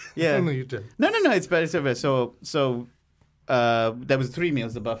not. Yeah. No, you tell. No, it's better. So there was 3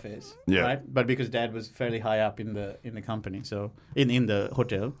 meals, the buffets, Yeah. right? But because Dad was fairly high up in the company, so in the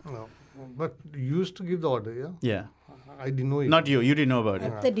hotel. No. But you used to give the order, yeah? Yeah. I didn't know it. Not you. You didn't know about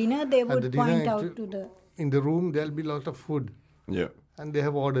it. At the dinner, they would the dinner, point it- out to the... In the room, there'll be a lot of food. Yeah. And they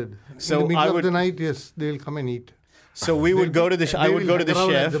have ordered. So in the middle I of would- the night, yes, they'll come and eat. So we would go to the. I They would will go to the hang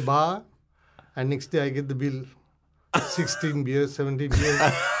around chef. at the bar, and next day I get the bill. 16 beers, 17 beers.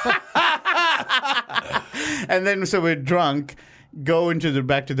 And then so we're drunk, go into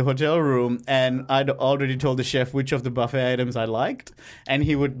back to the hotel room, and I'd already told the chef which of the buffet items I liked, and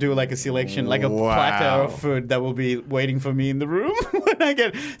he would do like a selection, like a Wow. platter of food that will be waiting for me in the room when I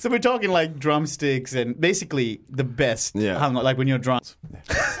get. So we're talking like drumsticks and basically the best. Yeah. Like when you're drunk.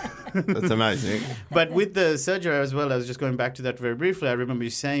 That's amazing. But with the surgery as well, I was just going back to that very briefly. I remember you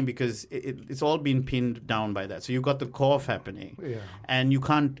saying because it's all been pinned down by that. So you've got the cough happening, Yeah. and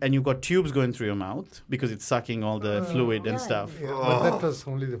you've got tubes going through your mouth because it's sucking all the fluid and stuff. Yeah, but that was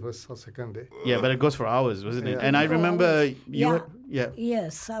only the first or second day. Yeah, but it goes for hours, wasn't it? Yeah. And I For remember hours. you. Yeah. Yeah.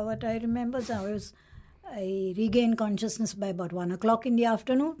 Yes, what I remember is I regained consciousness by about 1 o'clock in the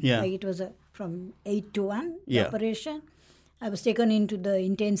afternoon. Yeah. Like it was from 8 to 1, the Yeah. operation. I was taken into the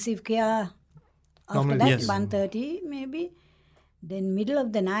intensive care after Normally, that, yes. 1:30 maybe. Then middle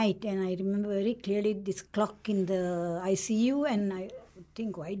of the night, and I remember very clearly this clock in the ICU, and I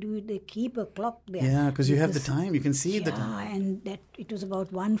think, why do they keep a clock there? Yeah, because you have the time. You can see the time. Yeah, and that it was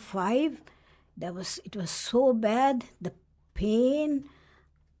about 1:05. It was so bad, the pain.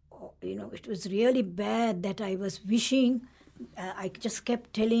 It was really bad that I was wishing. I just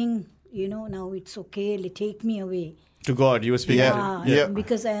kept telling, now it's okay. Take me away. To God, you were speaking. Yeah. Yeah,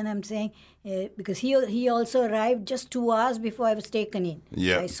 because and I'm saying because he also arrived just 2 hours before I was taken in.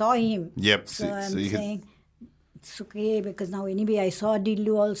 Yeah. So I saw him. Yep. So So I'm you could- saying it's okay because now anyway I saw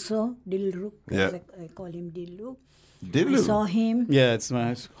Dillu also, Dilru. Yeah. I call him Dillu. Dillu. I saw him. Yeah, it's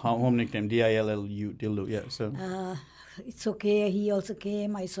my home nickname, Dillu, Dillu. Yeah, so. It's okay. He also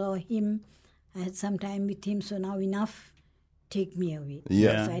came. I saw him. I had some time with him. So now enough. Take me away.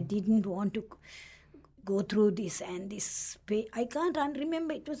 Yeah. Because I didn't want to go through this and this pain. I can't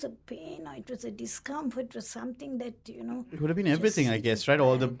remember. It was a pain or it was a discomfort. It was something that, It would have been everything, I guess, right?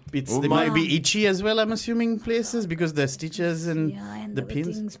 All the bits. Well, They might be itchy as well, I'm assuming, places, because the stitches and Yeah, and the there were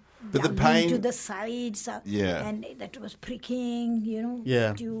pins. things But the dumped pain- into the sides. Yeah. And that was pricking,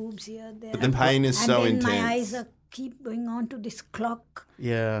 Yeah. tubes here, there. But the pain is and so then intense. my eyes keep going on to this clock.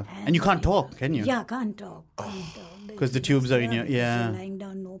 Yeah. And you can't talk, can you? Yeah, can't talk. 'Cause the tubes are in your- because yeah. you're lying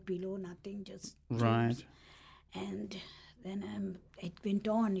down, no pillow, nothing, just Right. tubes. And then it went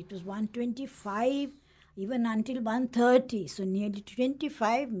on. It was 1:25, even until 1:30. So nearly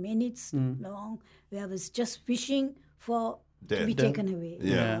 25 minutes long, where I was just wishing to Death. be taken away.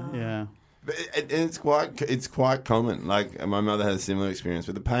 Yeah. Yeah. But it's quite common. Like my mother had a similar experience,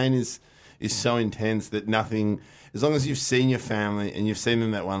 but the pain is so intense that nothing. As long as you've seen your family and you've seen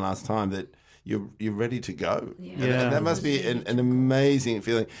them that one last time, that you're ready to go. Yeah. And that must be an amazing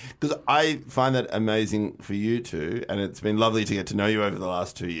feeling, because I find that amazing for you too, and it's been lovely to get to know you over the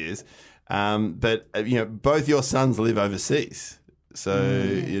last 2 years. But both your sons live overseas, so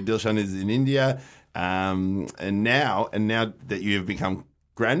your Dilshan is in India, and now that you have become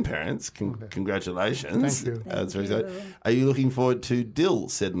grandparents, congratulations. Thank you. That's very exciting. Are you looking forward to Dil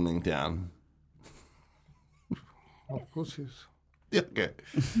settling down? Of course, yes. Yeah, okay.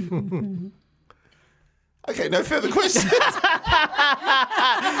 Okay, no further questions.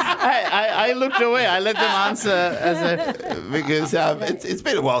 I looked away. I let them answer Because it's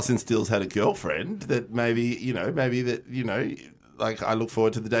been a while since Dil's had a girlfriend. That maybe like I look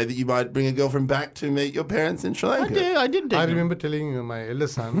forward to the day that you might bring a girlfriend back to meet your parents in Sri Lanka. I did. I remember telling my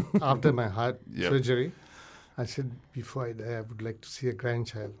eldest son after my heart Yep. surgery, I said, before I die, I would like to see a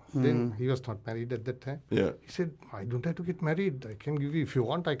grandchild. Then he was not married at that time. Yeah. He said, I don't have to get married. I can give you, if you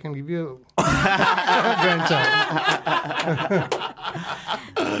want, I can give you a grandchild.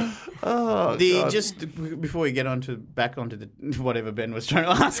 Just before we get back onto the whatever Ben was trying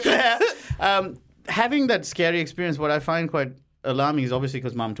to ask, having that scary experience, what I find quite alarming is obviously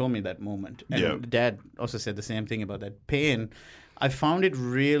because Mom told me that moment, and Yeah. Dad also said the same thing about that pain. I found it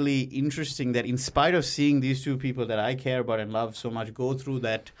really interesting that in spite of seeing these two people that I care about and love so much go through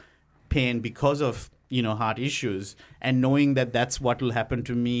that pain because of, heart issues, and knowing that that's what will happen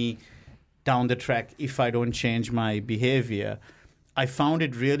to me down the track if I don't change my behavior, I found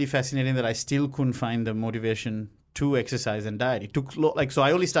it really fascinating that I still couldn't find the motivation to exercise and diet. It took so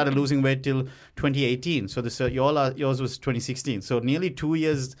I only started losing weight till 2018. So yours was 2016. So nearly 2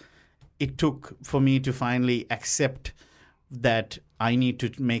 years it took for me to finally accept that I need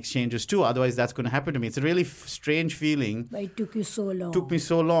to make changes too. Otherwise, that's going to happen to me. It's a really strange feeling. But it took you so long. It took me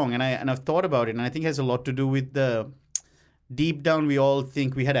so long, and I've thought about it, and I think it has a lot to do with the deep down. We all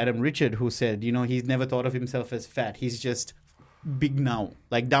think we had Adam Richard who said, he's never thought of himself as fat. He's just big now.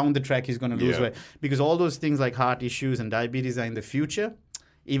 Like down the track, he's going to lose weight because all those things like heart issues and diabetes are in the future.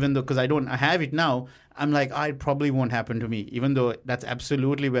 Even though, because I have it now, I'm like, it probably won't happen to me. Even though that's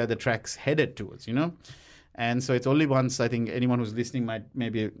absolutely where the track's headed towards, And so it's only once, I think anyone who's listening might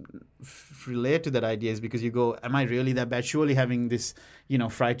maybe relate to that idea, is because you go, am I really that bad? Surely having this,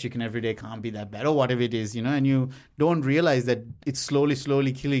 fried chicken every day can't be that bad, or whatever it is, and you don't realize that it's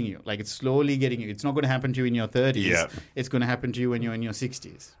slowly killing you. Like it's slowly getting you. It's not going to happen to you in your 30s. Yeah. It's going to happen to you when you're in your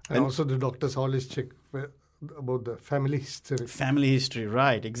 60s. And also the doctors always check about the family history. Family history,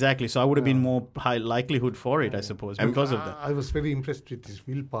 right, exactly. So I would have been more high likelihood for it, I suppose, because of that. I was very impressed with his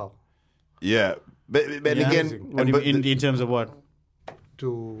willpower. Yeah. But again... in terms of what?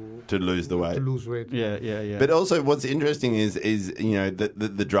 To lose the weight. To lose weight. Yeah. But also what's interesting is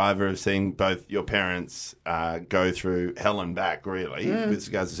the driver of seeing both your parents go through hell and back, really, with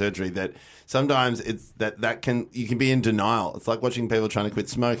regards to surgery, that sometimes it's you can be in denial. It's like watching people trying to quit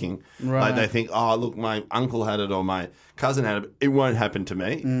smoking. Right. Like they think, oh, look, my uncle had it or my cousin had it. It won't happen to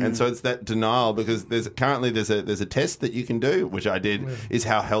me. And so it's that denial, because there's a test that you can do, which I did, is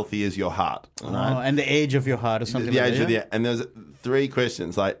how healthy is your heart. Right? And the age of your heart or something like that. And there's 3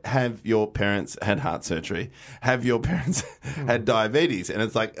 questions, like, have your parents had heart surgery? Have your parents had diabetes? And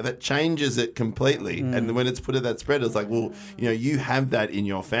it's like, that changes it completely. And when it's put at that spread, it's like, well, you have that in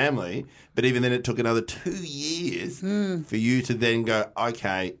your family. But even then it took another 2 years for you to then go,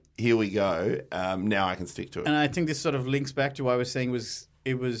 okay, here we go. Now I can stick to it. And I think this sort of links back to what I was saying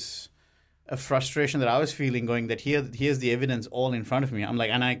it was a frustration that I was feeling, going that here's the evidence all in front of me. I'm like,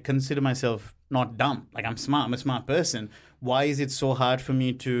 and I consider myself not dumb. Like I'm smart. I'm a smart person. Why is it so hard for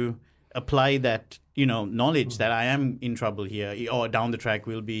me to apply that, knowledge that I am in trouble here, or down the track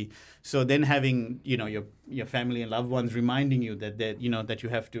will be? So then having, your family and loved ones reminding you that you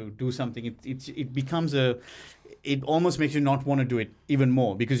have to do something, it becomes it almost makes you not want to do it even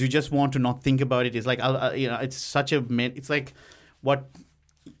more, because you just want to not think about it. It's like, it's such it's like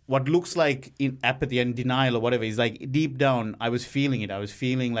what looks like in apathy and denial or whatever is like deep down, I was feeling it. I was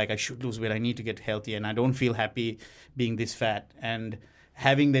feeling like I should lose weight. I need to get healthy, and I don't feel happy being this fat. And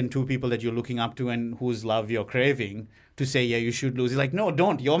having then 2 people that you're looking up to and whose love you're craving to say, yeah, you should lose. It's like, no,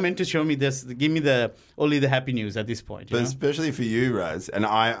 don't. You're meant to show me this. Give me only the happy news at this point. But especially for you, Raz, and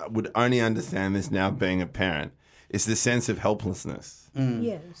I would only understand this now being a parent, is the sense of helplessness.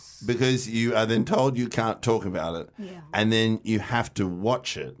 Yes. Because you are then told you can't talk about it. Yeah. And then you have to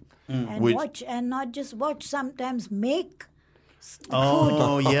watch it. And watch, and not just watch, sometimes make food.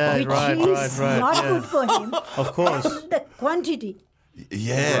 Oh, yeah, which right. is not good for him. Of course. And the quantity.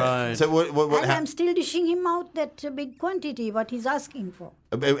 Yeah. Right. So what I'm still dishing him out that big quantity, what he's asking for.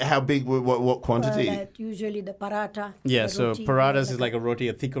 How big? What quantity? Usually the paratha. Yeah, so roti, parathas is like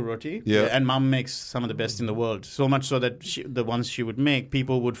a thicker roti. Yeah. And Mom makes some of the best in the world. So much so that the ones she would make,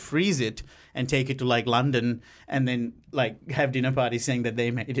 people would freeze it and take it to like London and then like have dinner parties saying that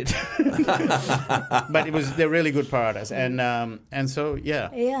they made it. But they're really good parathas. And so, yeah.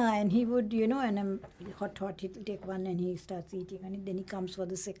 Yeah, and he would, and hot, he'll take one and he starts eating, and then he comes for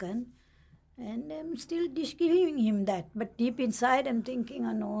the second. And I'm still giving him that. But deep inside, I'm thinking,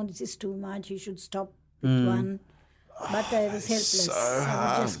 oh no, this is too much. He should stop with one. But I was helpless.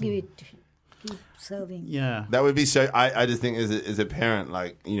 I would just give it, keep serving. Yeah. That would be so... I just think as a parent,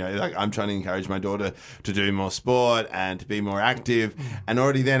 like I'm trying to encourage my daughter to do more sport and to be more active. And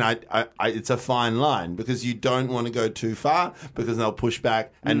already then, it's a fine line, because you don't want to go too far, because they'll push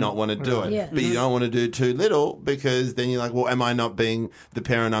back and not want to do it. Yeah. But you don't want to do too little, because then you're like, well, am I not being the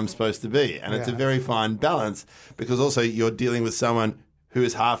parent I'm supposed to be? And it's a very fine balance, because also you're dealing with someone who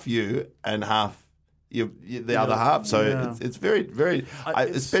is half you and half the other half. So it's very, very,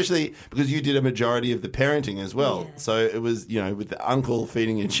 especially because you did a majority of the parenting as well. Yeah. So it was, with the uncle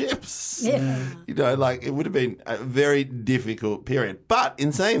feeding you chips, like it would have been a very difficult period. But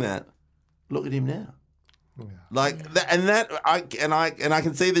in saying that, look at him now. Yeah. I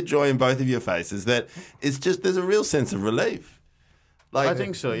can see the joy in both of your faces. That it's just, there's a real sense of relief. Like, I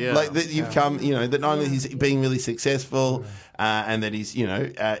think so, yeah. Like that you've come, that not only he's being really successful and that he's,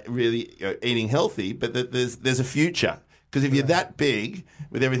 really eating healthy, but that there's a future. Because if you're that big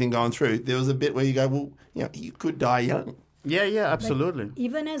with everything going through, there was a bit where you go, well, you could die young. Yeah, absolutely. But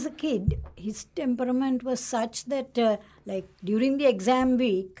even as a kid, his temperament was such that, during the exam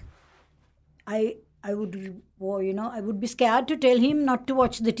week, I would be scared to tell him not to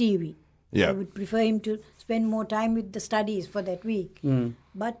watch the TV. Yeah. I would prefer him to spend more time with the studies for that week.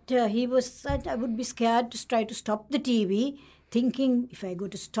 But he was such, I would be scared to try to stop the TV, thinking if I go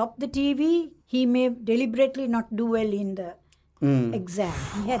to stop the TV, he may deliberately not do well in the exam.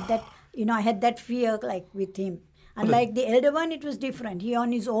 He had that, I had that fear with him. Unlike the elder one, it was different. He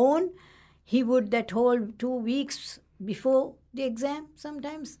on his own, he would that whole 2 weeks before the exam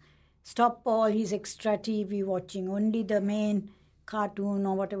sometimes stop all his extra TV watching, only the main cartoon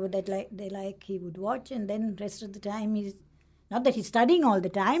or whatever that they like he would watch, and then rest of the time he's not that he's studying all the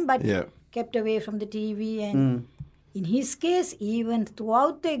time, but kept away from the TV. And in his case, even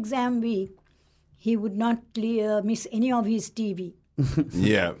throughout the exam week, he would not miss any of his TV.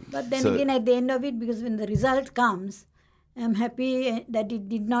 Yeah. But then again, at the end of it, because when the result comes, I'm happy that it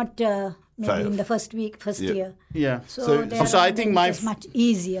did not maybe in the first year. Yeah. So I think it was much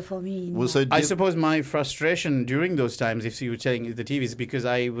easier for me. I suppose my frustration during those times, if you were saying the TV, is because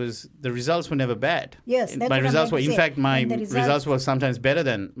the results were never bad. Yes, that's my what results I'm were. In saying. fact, my results were sometimes better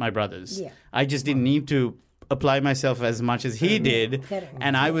than my brothers. Yeah. I just didn't need to apply myself as much as he did. Correct.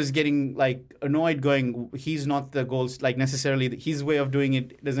 And I was getting annoyed going, he's not the goal, necessarily his way of doing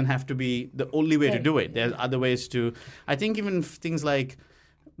it doesn't have to be the only way to do it. There's other ways to, I think even things like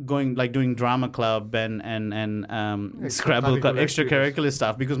doing drama club and Scrabble club, extracurricular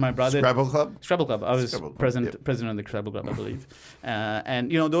stuff, because my brother Scrabble club. I was president of the Scrabble club, I believe.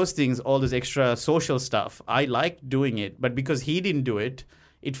 And those things, all this extra social stuff, I liked doing it, but because he didn't do it,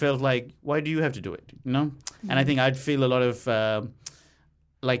 it felt like, why do you have to do it? And I think I'd feel a lot of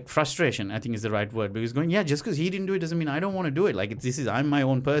frustration, I think is the right word, because just because he didn't do it doesn't mean I don't want to do it. I'm my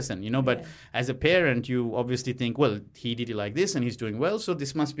own person, but as a parent, you obviously think, well, he did it like this and he's doing well, so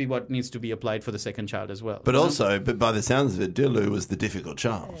this must be what needs to be applied for the second child as well. But but by the sounds of it, Dilu was the difficult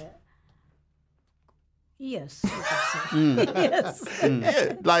child. Yes, you could say. Yes.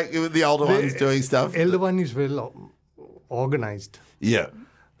 Yeah, like the older ones doing stuff. Elder one is well organized. Yeah.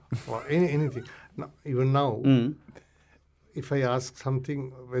 Or anything. Even now, if I ask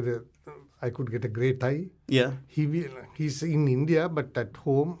something whether I could get a grey tie, he's in India, but at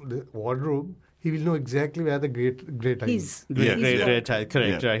home, the wardrobe, he will know exactly where the grey tie is. Grey tie,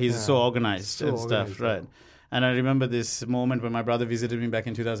 correct. Yeah. Right. He's so organized and stuff, right. And I remember this moment when my brother visited me back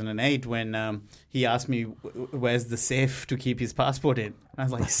in 2008 when he asked me, where's the safe to keep his passport in? I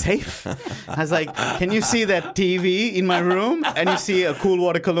was like, safe? I was like, can you see that TV in my room? And you see a cool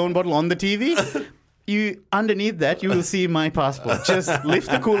water cologne bottle on the TV? Underneath that, you will see my passport. Just lift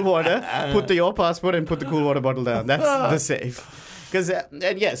the cool water, put your passport and put the cool water bottle down. That's the safe. Because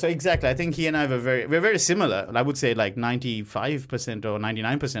so exactly. I think he and I we're very similar. I would say 95% or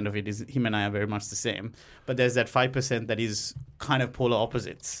 99% of it is him and I are very much the same. But there's that 5% that is kind of polar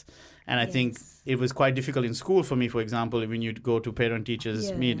opposites. And I think it was quite difficult in school for me, for example, when you'd go to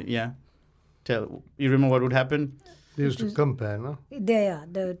parent-teachers meet. Yeah. You remember what would happen? They used to compare, no?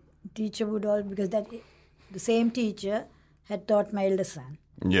 The teacher would because the same teacher had taught my elder son.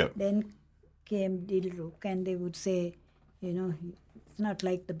 Yeah. Then came Dilruk and they would say, it's not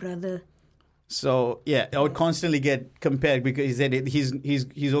like the brother. So I would constantly get compared because he said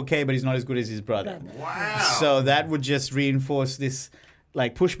he's okay, but he's not as good as his brother. Wow! So that would just reinforce this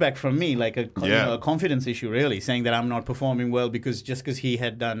pushback from me, a confidence issue, really, saying that I'm not performing well because he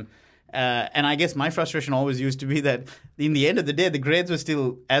had done. And I guess my frustration always used to be that in the end of the day, the grades were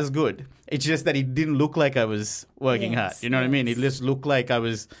still as good. It's just that it didn't look like I was working hard. You know what I mean? It just looked like I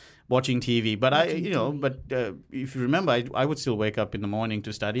was watching TV, but if you remember, I would still wake up in the morning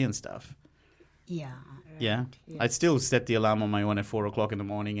to study and stuff. Yeah. Right. Yeah. I'd still set the alarm on my own at 4:00 in the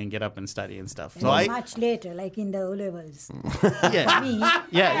morning and get up and study and stuff. And much later, like in the O-levels. Yeah. Me,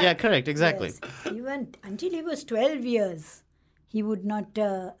 yeah, correct, exactly. Yes, even until he was 12 years, he would not,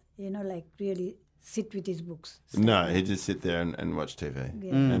 really sit with his books. No, he'd just sit there and watch TV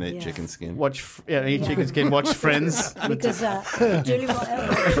and eat chicken skin. Eat chicken skin, watch Friends. Because actually,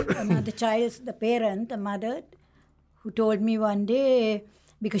 the parent, the mother, who told me one day,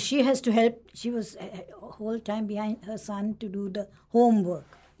 because she has to help, she was a whole time behind her son to do the homework.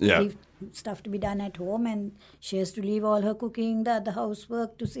 Leave stuff to be done at home, and she has to leave all her cooking, the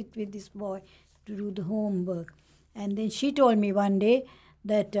housework, to sit with this boy to do the homework. And then she told me one day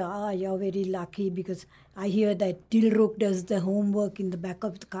that you're very lucky because I hear that Dilrukh does the homework in the back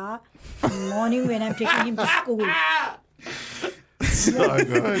of the car in the morning when I'm taking him to school. So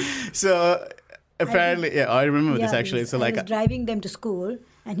good. So apparently, I remember this actually. So I was driving them to school,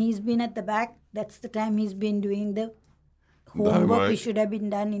 and he's been at the back. That's the time he's been doing the homework. Which should have been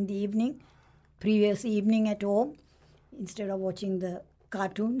done in the evening, previous evening at home, instead of watching the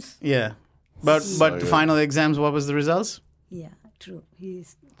cartoons. Yeah, but the final exams, what was the results? Yeah, true.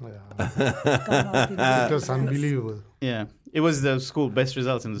 He's it was unbelievable. Yeah, it was the school best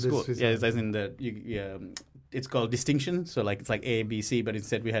results in the school. Yeah, as in the it's called distinction. So like it's like A, B, C, but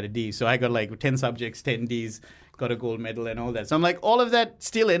instead we had a D. So I got like 10 subjects, 10 Ds, got a gold medal and all that. So I'm like, all of that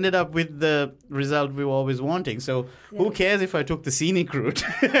still ended up with the result we were always wanting. So who cares if I took the scenic route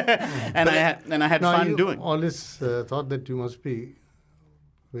and I had fun doing. Always thought that you must be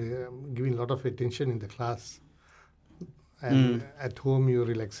giving a lot of attention in the class, and at home you're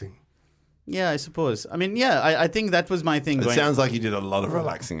relaxing. Yeah, I suppose. I mean, I think that was my thing. It sounds like you did a lot of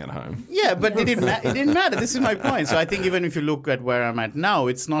relaxing at home. Yeah, but it didn't matter. This is my point. So I think even if you look at where I'm at now,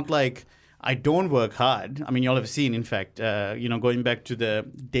 it's not like I don't work hard. I mean, y'all have seen, in fact, going back to the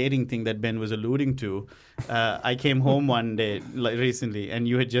dating thing that Ben was alluding to, I came home one day recently and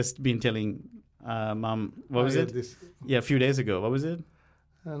you had just been telling Mom, what was it? Yeah, a few days ago. What was it?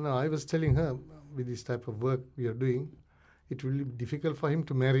 No, I was telling her, with this type of work we are doing, it will be difficult for him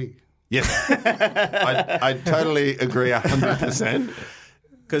to marry. Yes, I totally agree 100%.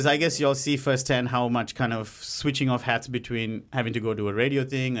 Because I guess you'll see firsthand how much kind of switching off hats between having to go do a radio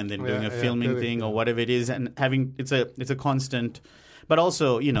thing and then doing a filming thing or whatever it is, and having it's a constant. But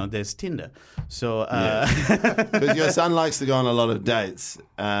also, there's Tinder. So because your son likes to go on a lot of dates,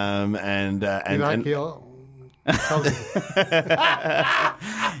 and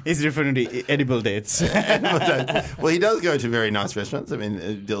he's referring to edible dates. Well, he does go to very nice restaurants. I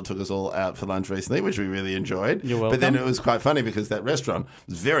mean, Dill took us all out for lunch recently, which we really enjoyed. You're welcome. But then it was quite funny because that restaurant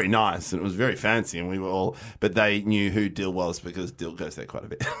was very nice and it was very fancy, and we were all. But they knew who Dill was because Dill goes there quite a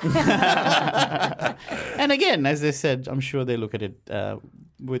bit. And again, as they said, I'm sure they look at it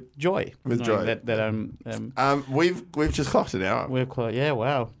with joy. With joy. That we've just clocked an hour. We're quite,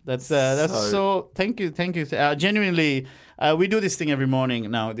 wow. That's so. Thank you. Genuinely, we do this thing every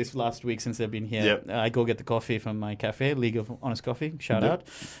morning now. This last week since I've been here, yep. I go get the coffee from my cafe, League of Honest Coffee. Shout out,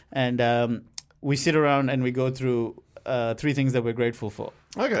 and we sit around and we go through 3 things that we're grateful for.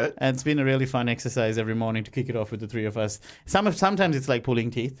 Okay, and it's been a really fun exercise every morning to kick it off with the 3 of us. Sometimes it's like pulling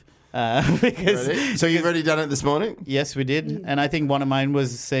teeth. So you've already done it this morning? Yes, we did. And I think one of mine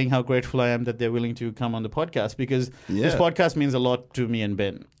was saying how grateful I am that they're willing to come on the podcast, because this podcast means a lot to me and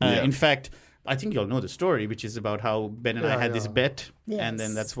Ben. In fact, I think you'll know the story, which is about how Ben and I had this bet. Yes. And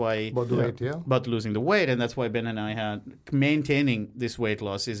then that's why... About the weight, about losing the weight. And that's why Ben and I had maintaining this weight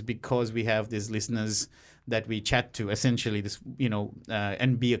loss is because we have these listeners that we chat to, essentially, this,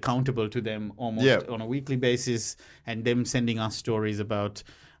 and be accountable to them almost on a weekly basis, and them sending us stories about...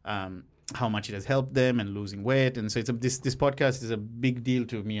 how much it has helped them and losing weight. And so this podcast is a big deal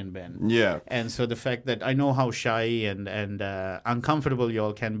to me and Ben. Yeah. And so the fact that I know how shy and uncomfortable you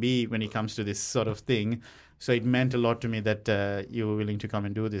all can be when it comes to this sort of thing. So it meant a lot to me that you were willing to come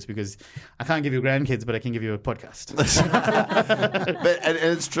and do this, because I can't give you grandkids, but I can give you a podcast. and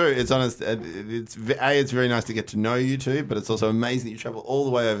it's true. It's honest. It's very nice to get to know you two, but it's also amazing that you travel all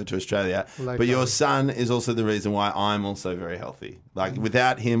the way over to Australia. But your son is also the reason why I'm also very healthy. Like,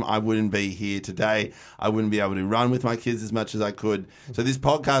 without him, I wouldn't be here today. I wouldn't be able to run with my kids as much as I could. So this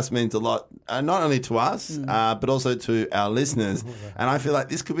podcast means a lot, not only to us, but also to our listeners. And I feel like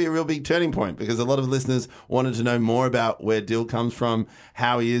this could be a real big turning point, because a lot of listeners wanted to know more about where Dill comes from,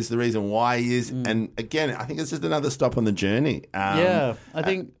 how he is, the reason why he is. And again, I think it's just another stop on the journey. I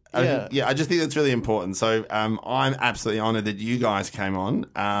just think that's really important. So I'm absolutely honoured that you guys came on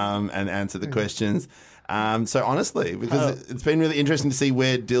and answered the questions. So honestly, because it's been really interesting to see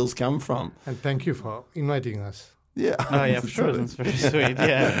where Dill's come from. And thank you for inviting us. Yeah. Oh yeah, for sure. That's very sweet.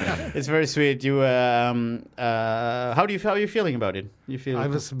 Yeah, it's very sweet. You, how are you feeling about it? I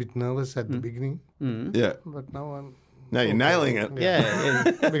was a bit nervous at the beginning. Yeah. But now I'm. Now you're nailing it.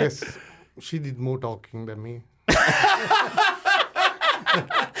 Yeah. Because she did more talking than me.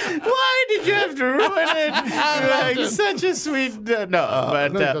 Why did you have to ruin it? Like, such a sweet... No,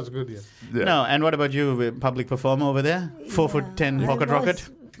 it was good, yeah. No, and what about you, public performer over there? 4'10" pocket rocket?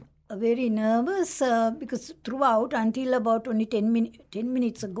 Very nervous because throughout, until about only 10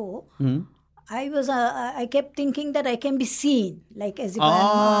 minutes ago, I kept thinking that I can be seen, like as if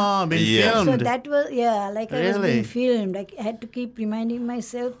being filmed. So that was, like I was Really? being filmed. I had to keep reminding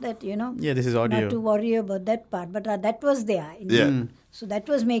myself that, this is audio. not to worry about that part. But that was there. So that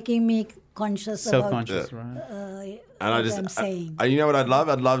was making me conscious Self-conscious, about right. what I'm saying. You know what I'd love?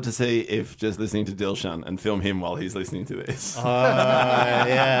 I'd love to see if just listening to Dilshan and film him while he's listening to this.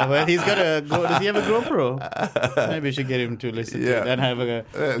 Well, he's got a. Does he have a GoPro? Maybe we should get him to listen to it and have a.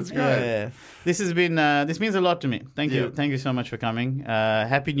 That's great. Yeah. This has been. This means a lot to me. Thank you. Thank you so much for coming.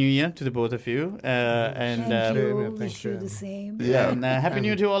 Happy New Year to the both of you. And Thank you. Thank Wish you. you the same. And Happy New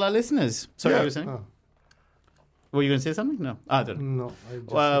Year to all our listeners. Sorry, what were you saying? Oh. Were you going to say something? No. I don't know. No, I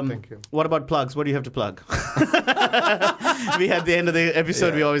just said thank you. What about plugs? What do you have to plug? We at the end of the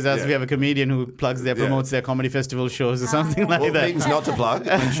episode, we always ask if we have a comedian who plugs promotes their comedy festival shows or something like that. Things not to plug.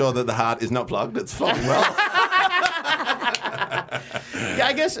 Ensure that the heart is not plugged. It's flowing well.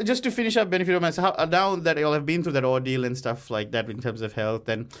 I guess just to finish up, benefit of myself, now that you all have been through that ordeal and stuff like that in terms of health,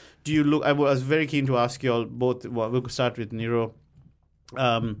 then do you look? I was very keen to ask you all both. Well, we'll start with Niro.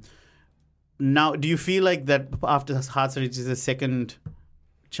 Now, do you feel like that after heart surgery is a second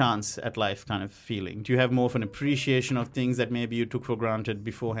chance at life kind of feeling? Do you have more of an appreciation of things that maybe you took for granted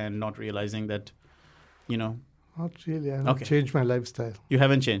beforehand, not realizing that, Not really. I haven't changed my lifestyle. You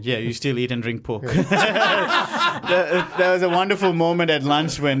haven't changed. Yeah, you still eat and drink pork. There was a wonderful moment at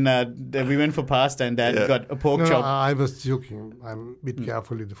lunch when we went for pasta and Dad got a pork chop. No, I was joking. I'm a bit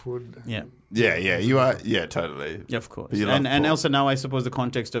careful with the food. Yeah. Yeah, you are. Yeah, totally. Yeah, of course. And also now I suppose the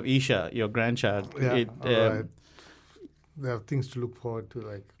context of Isha, your grandchild. Yeah, right. There are things to look forward to,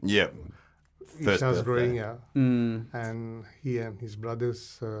 like Isha's growing up, and he and his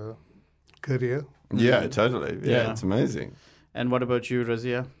brother's career. Yeah, totally. Yeah, it's amazing. And what about you,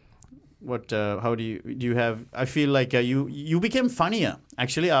 Razia? What? How do you have? I feel like you became funnier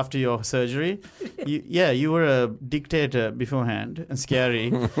actually after your surgery. You were a dictator beforehand and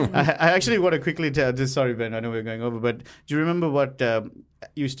scary. I actually want to quickly tell this. Sorry, Ben. I know we're going over, but do you remember what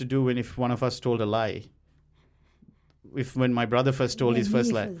used to do if one of us told a lie? When my brother first told his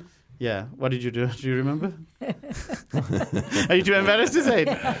first lie. Yeah. What did you do? Do you remember? Are you too embarrassed to say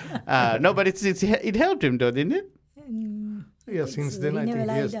it? No, but it helped him, though, didn't it? Yeah, since then I think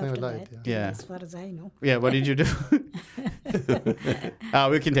he has never lied. Yeah. As far as I know. Yeah, what did you do?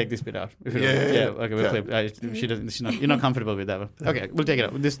 We can take this bit out. If you don't. Okay, we'll play. You're not comfortable with that one. Okay, we'll take it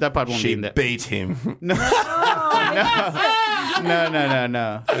out. That part won't be in there. She beat him. No.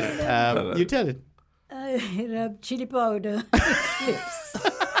 You tell it. Rub chili powder on his lips.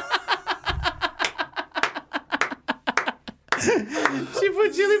 She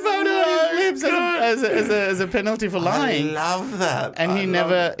put chili powder on his lips as a penalty for lying. I love that. And he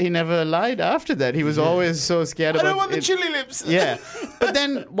never lied after that. He was always so scared about it. I don't want the chili lips. Yeah. But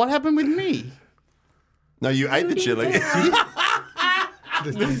then what happened with me? No, you ate the chili.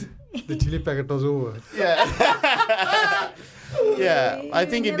 The chili packet was over. Yeah. Yeah, I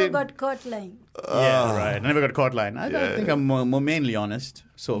think you it never did. got caught lying. Yeah, right. I never got caught lying. I think I'm more mainly honest.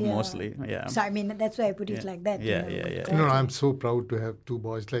 So mostly, yeah. So I mean, that's why I put it like that. Yeah. No, I'm so proud to have two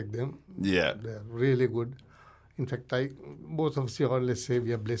boys like them. Yeah. They're really good. In fact, both of us always say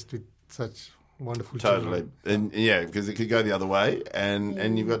we are blessed with such wonderful children. And because it could go the other way.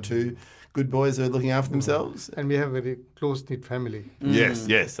 And you've got two good boys who are looking after themselves. And we have a very close-knit family.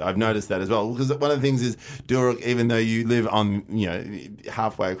 Yes. I've noticed that as well. Because one of the things is, Dilruk, even though you live on,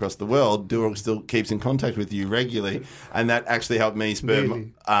 halfway across the world, Dilruk still keeps in contact with you regularly. And that actually helped me spur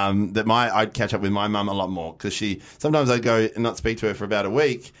I'd catch up with my mum a lot more. Because sometimes I'd go and not speak to her for about a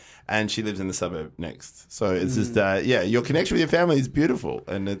week. And she lives in the suburb next. So it's just, your connection with your family is beautiful.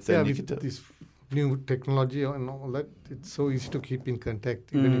 And it's you can tell. This new technology and all that, it's so easy to keep in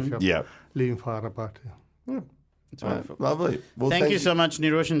contact, even if you're living far apart. It's wonderful. Lovely. Well, thank you so much,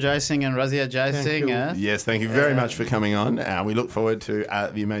 Niroshan Jai Singh and Razia Jai Singh. Yes, thank you very much for coming on. We look forward to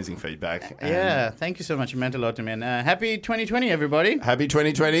the amazing feedback. Thank you so much. It meant a lot to me. And happy 2020, everybody. Happy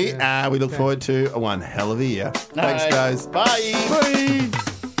 2020. We look forward to one hell of a year. Thanks, guys. Bye. Bye.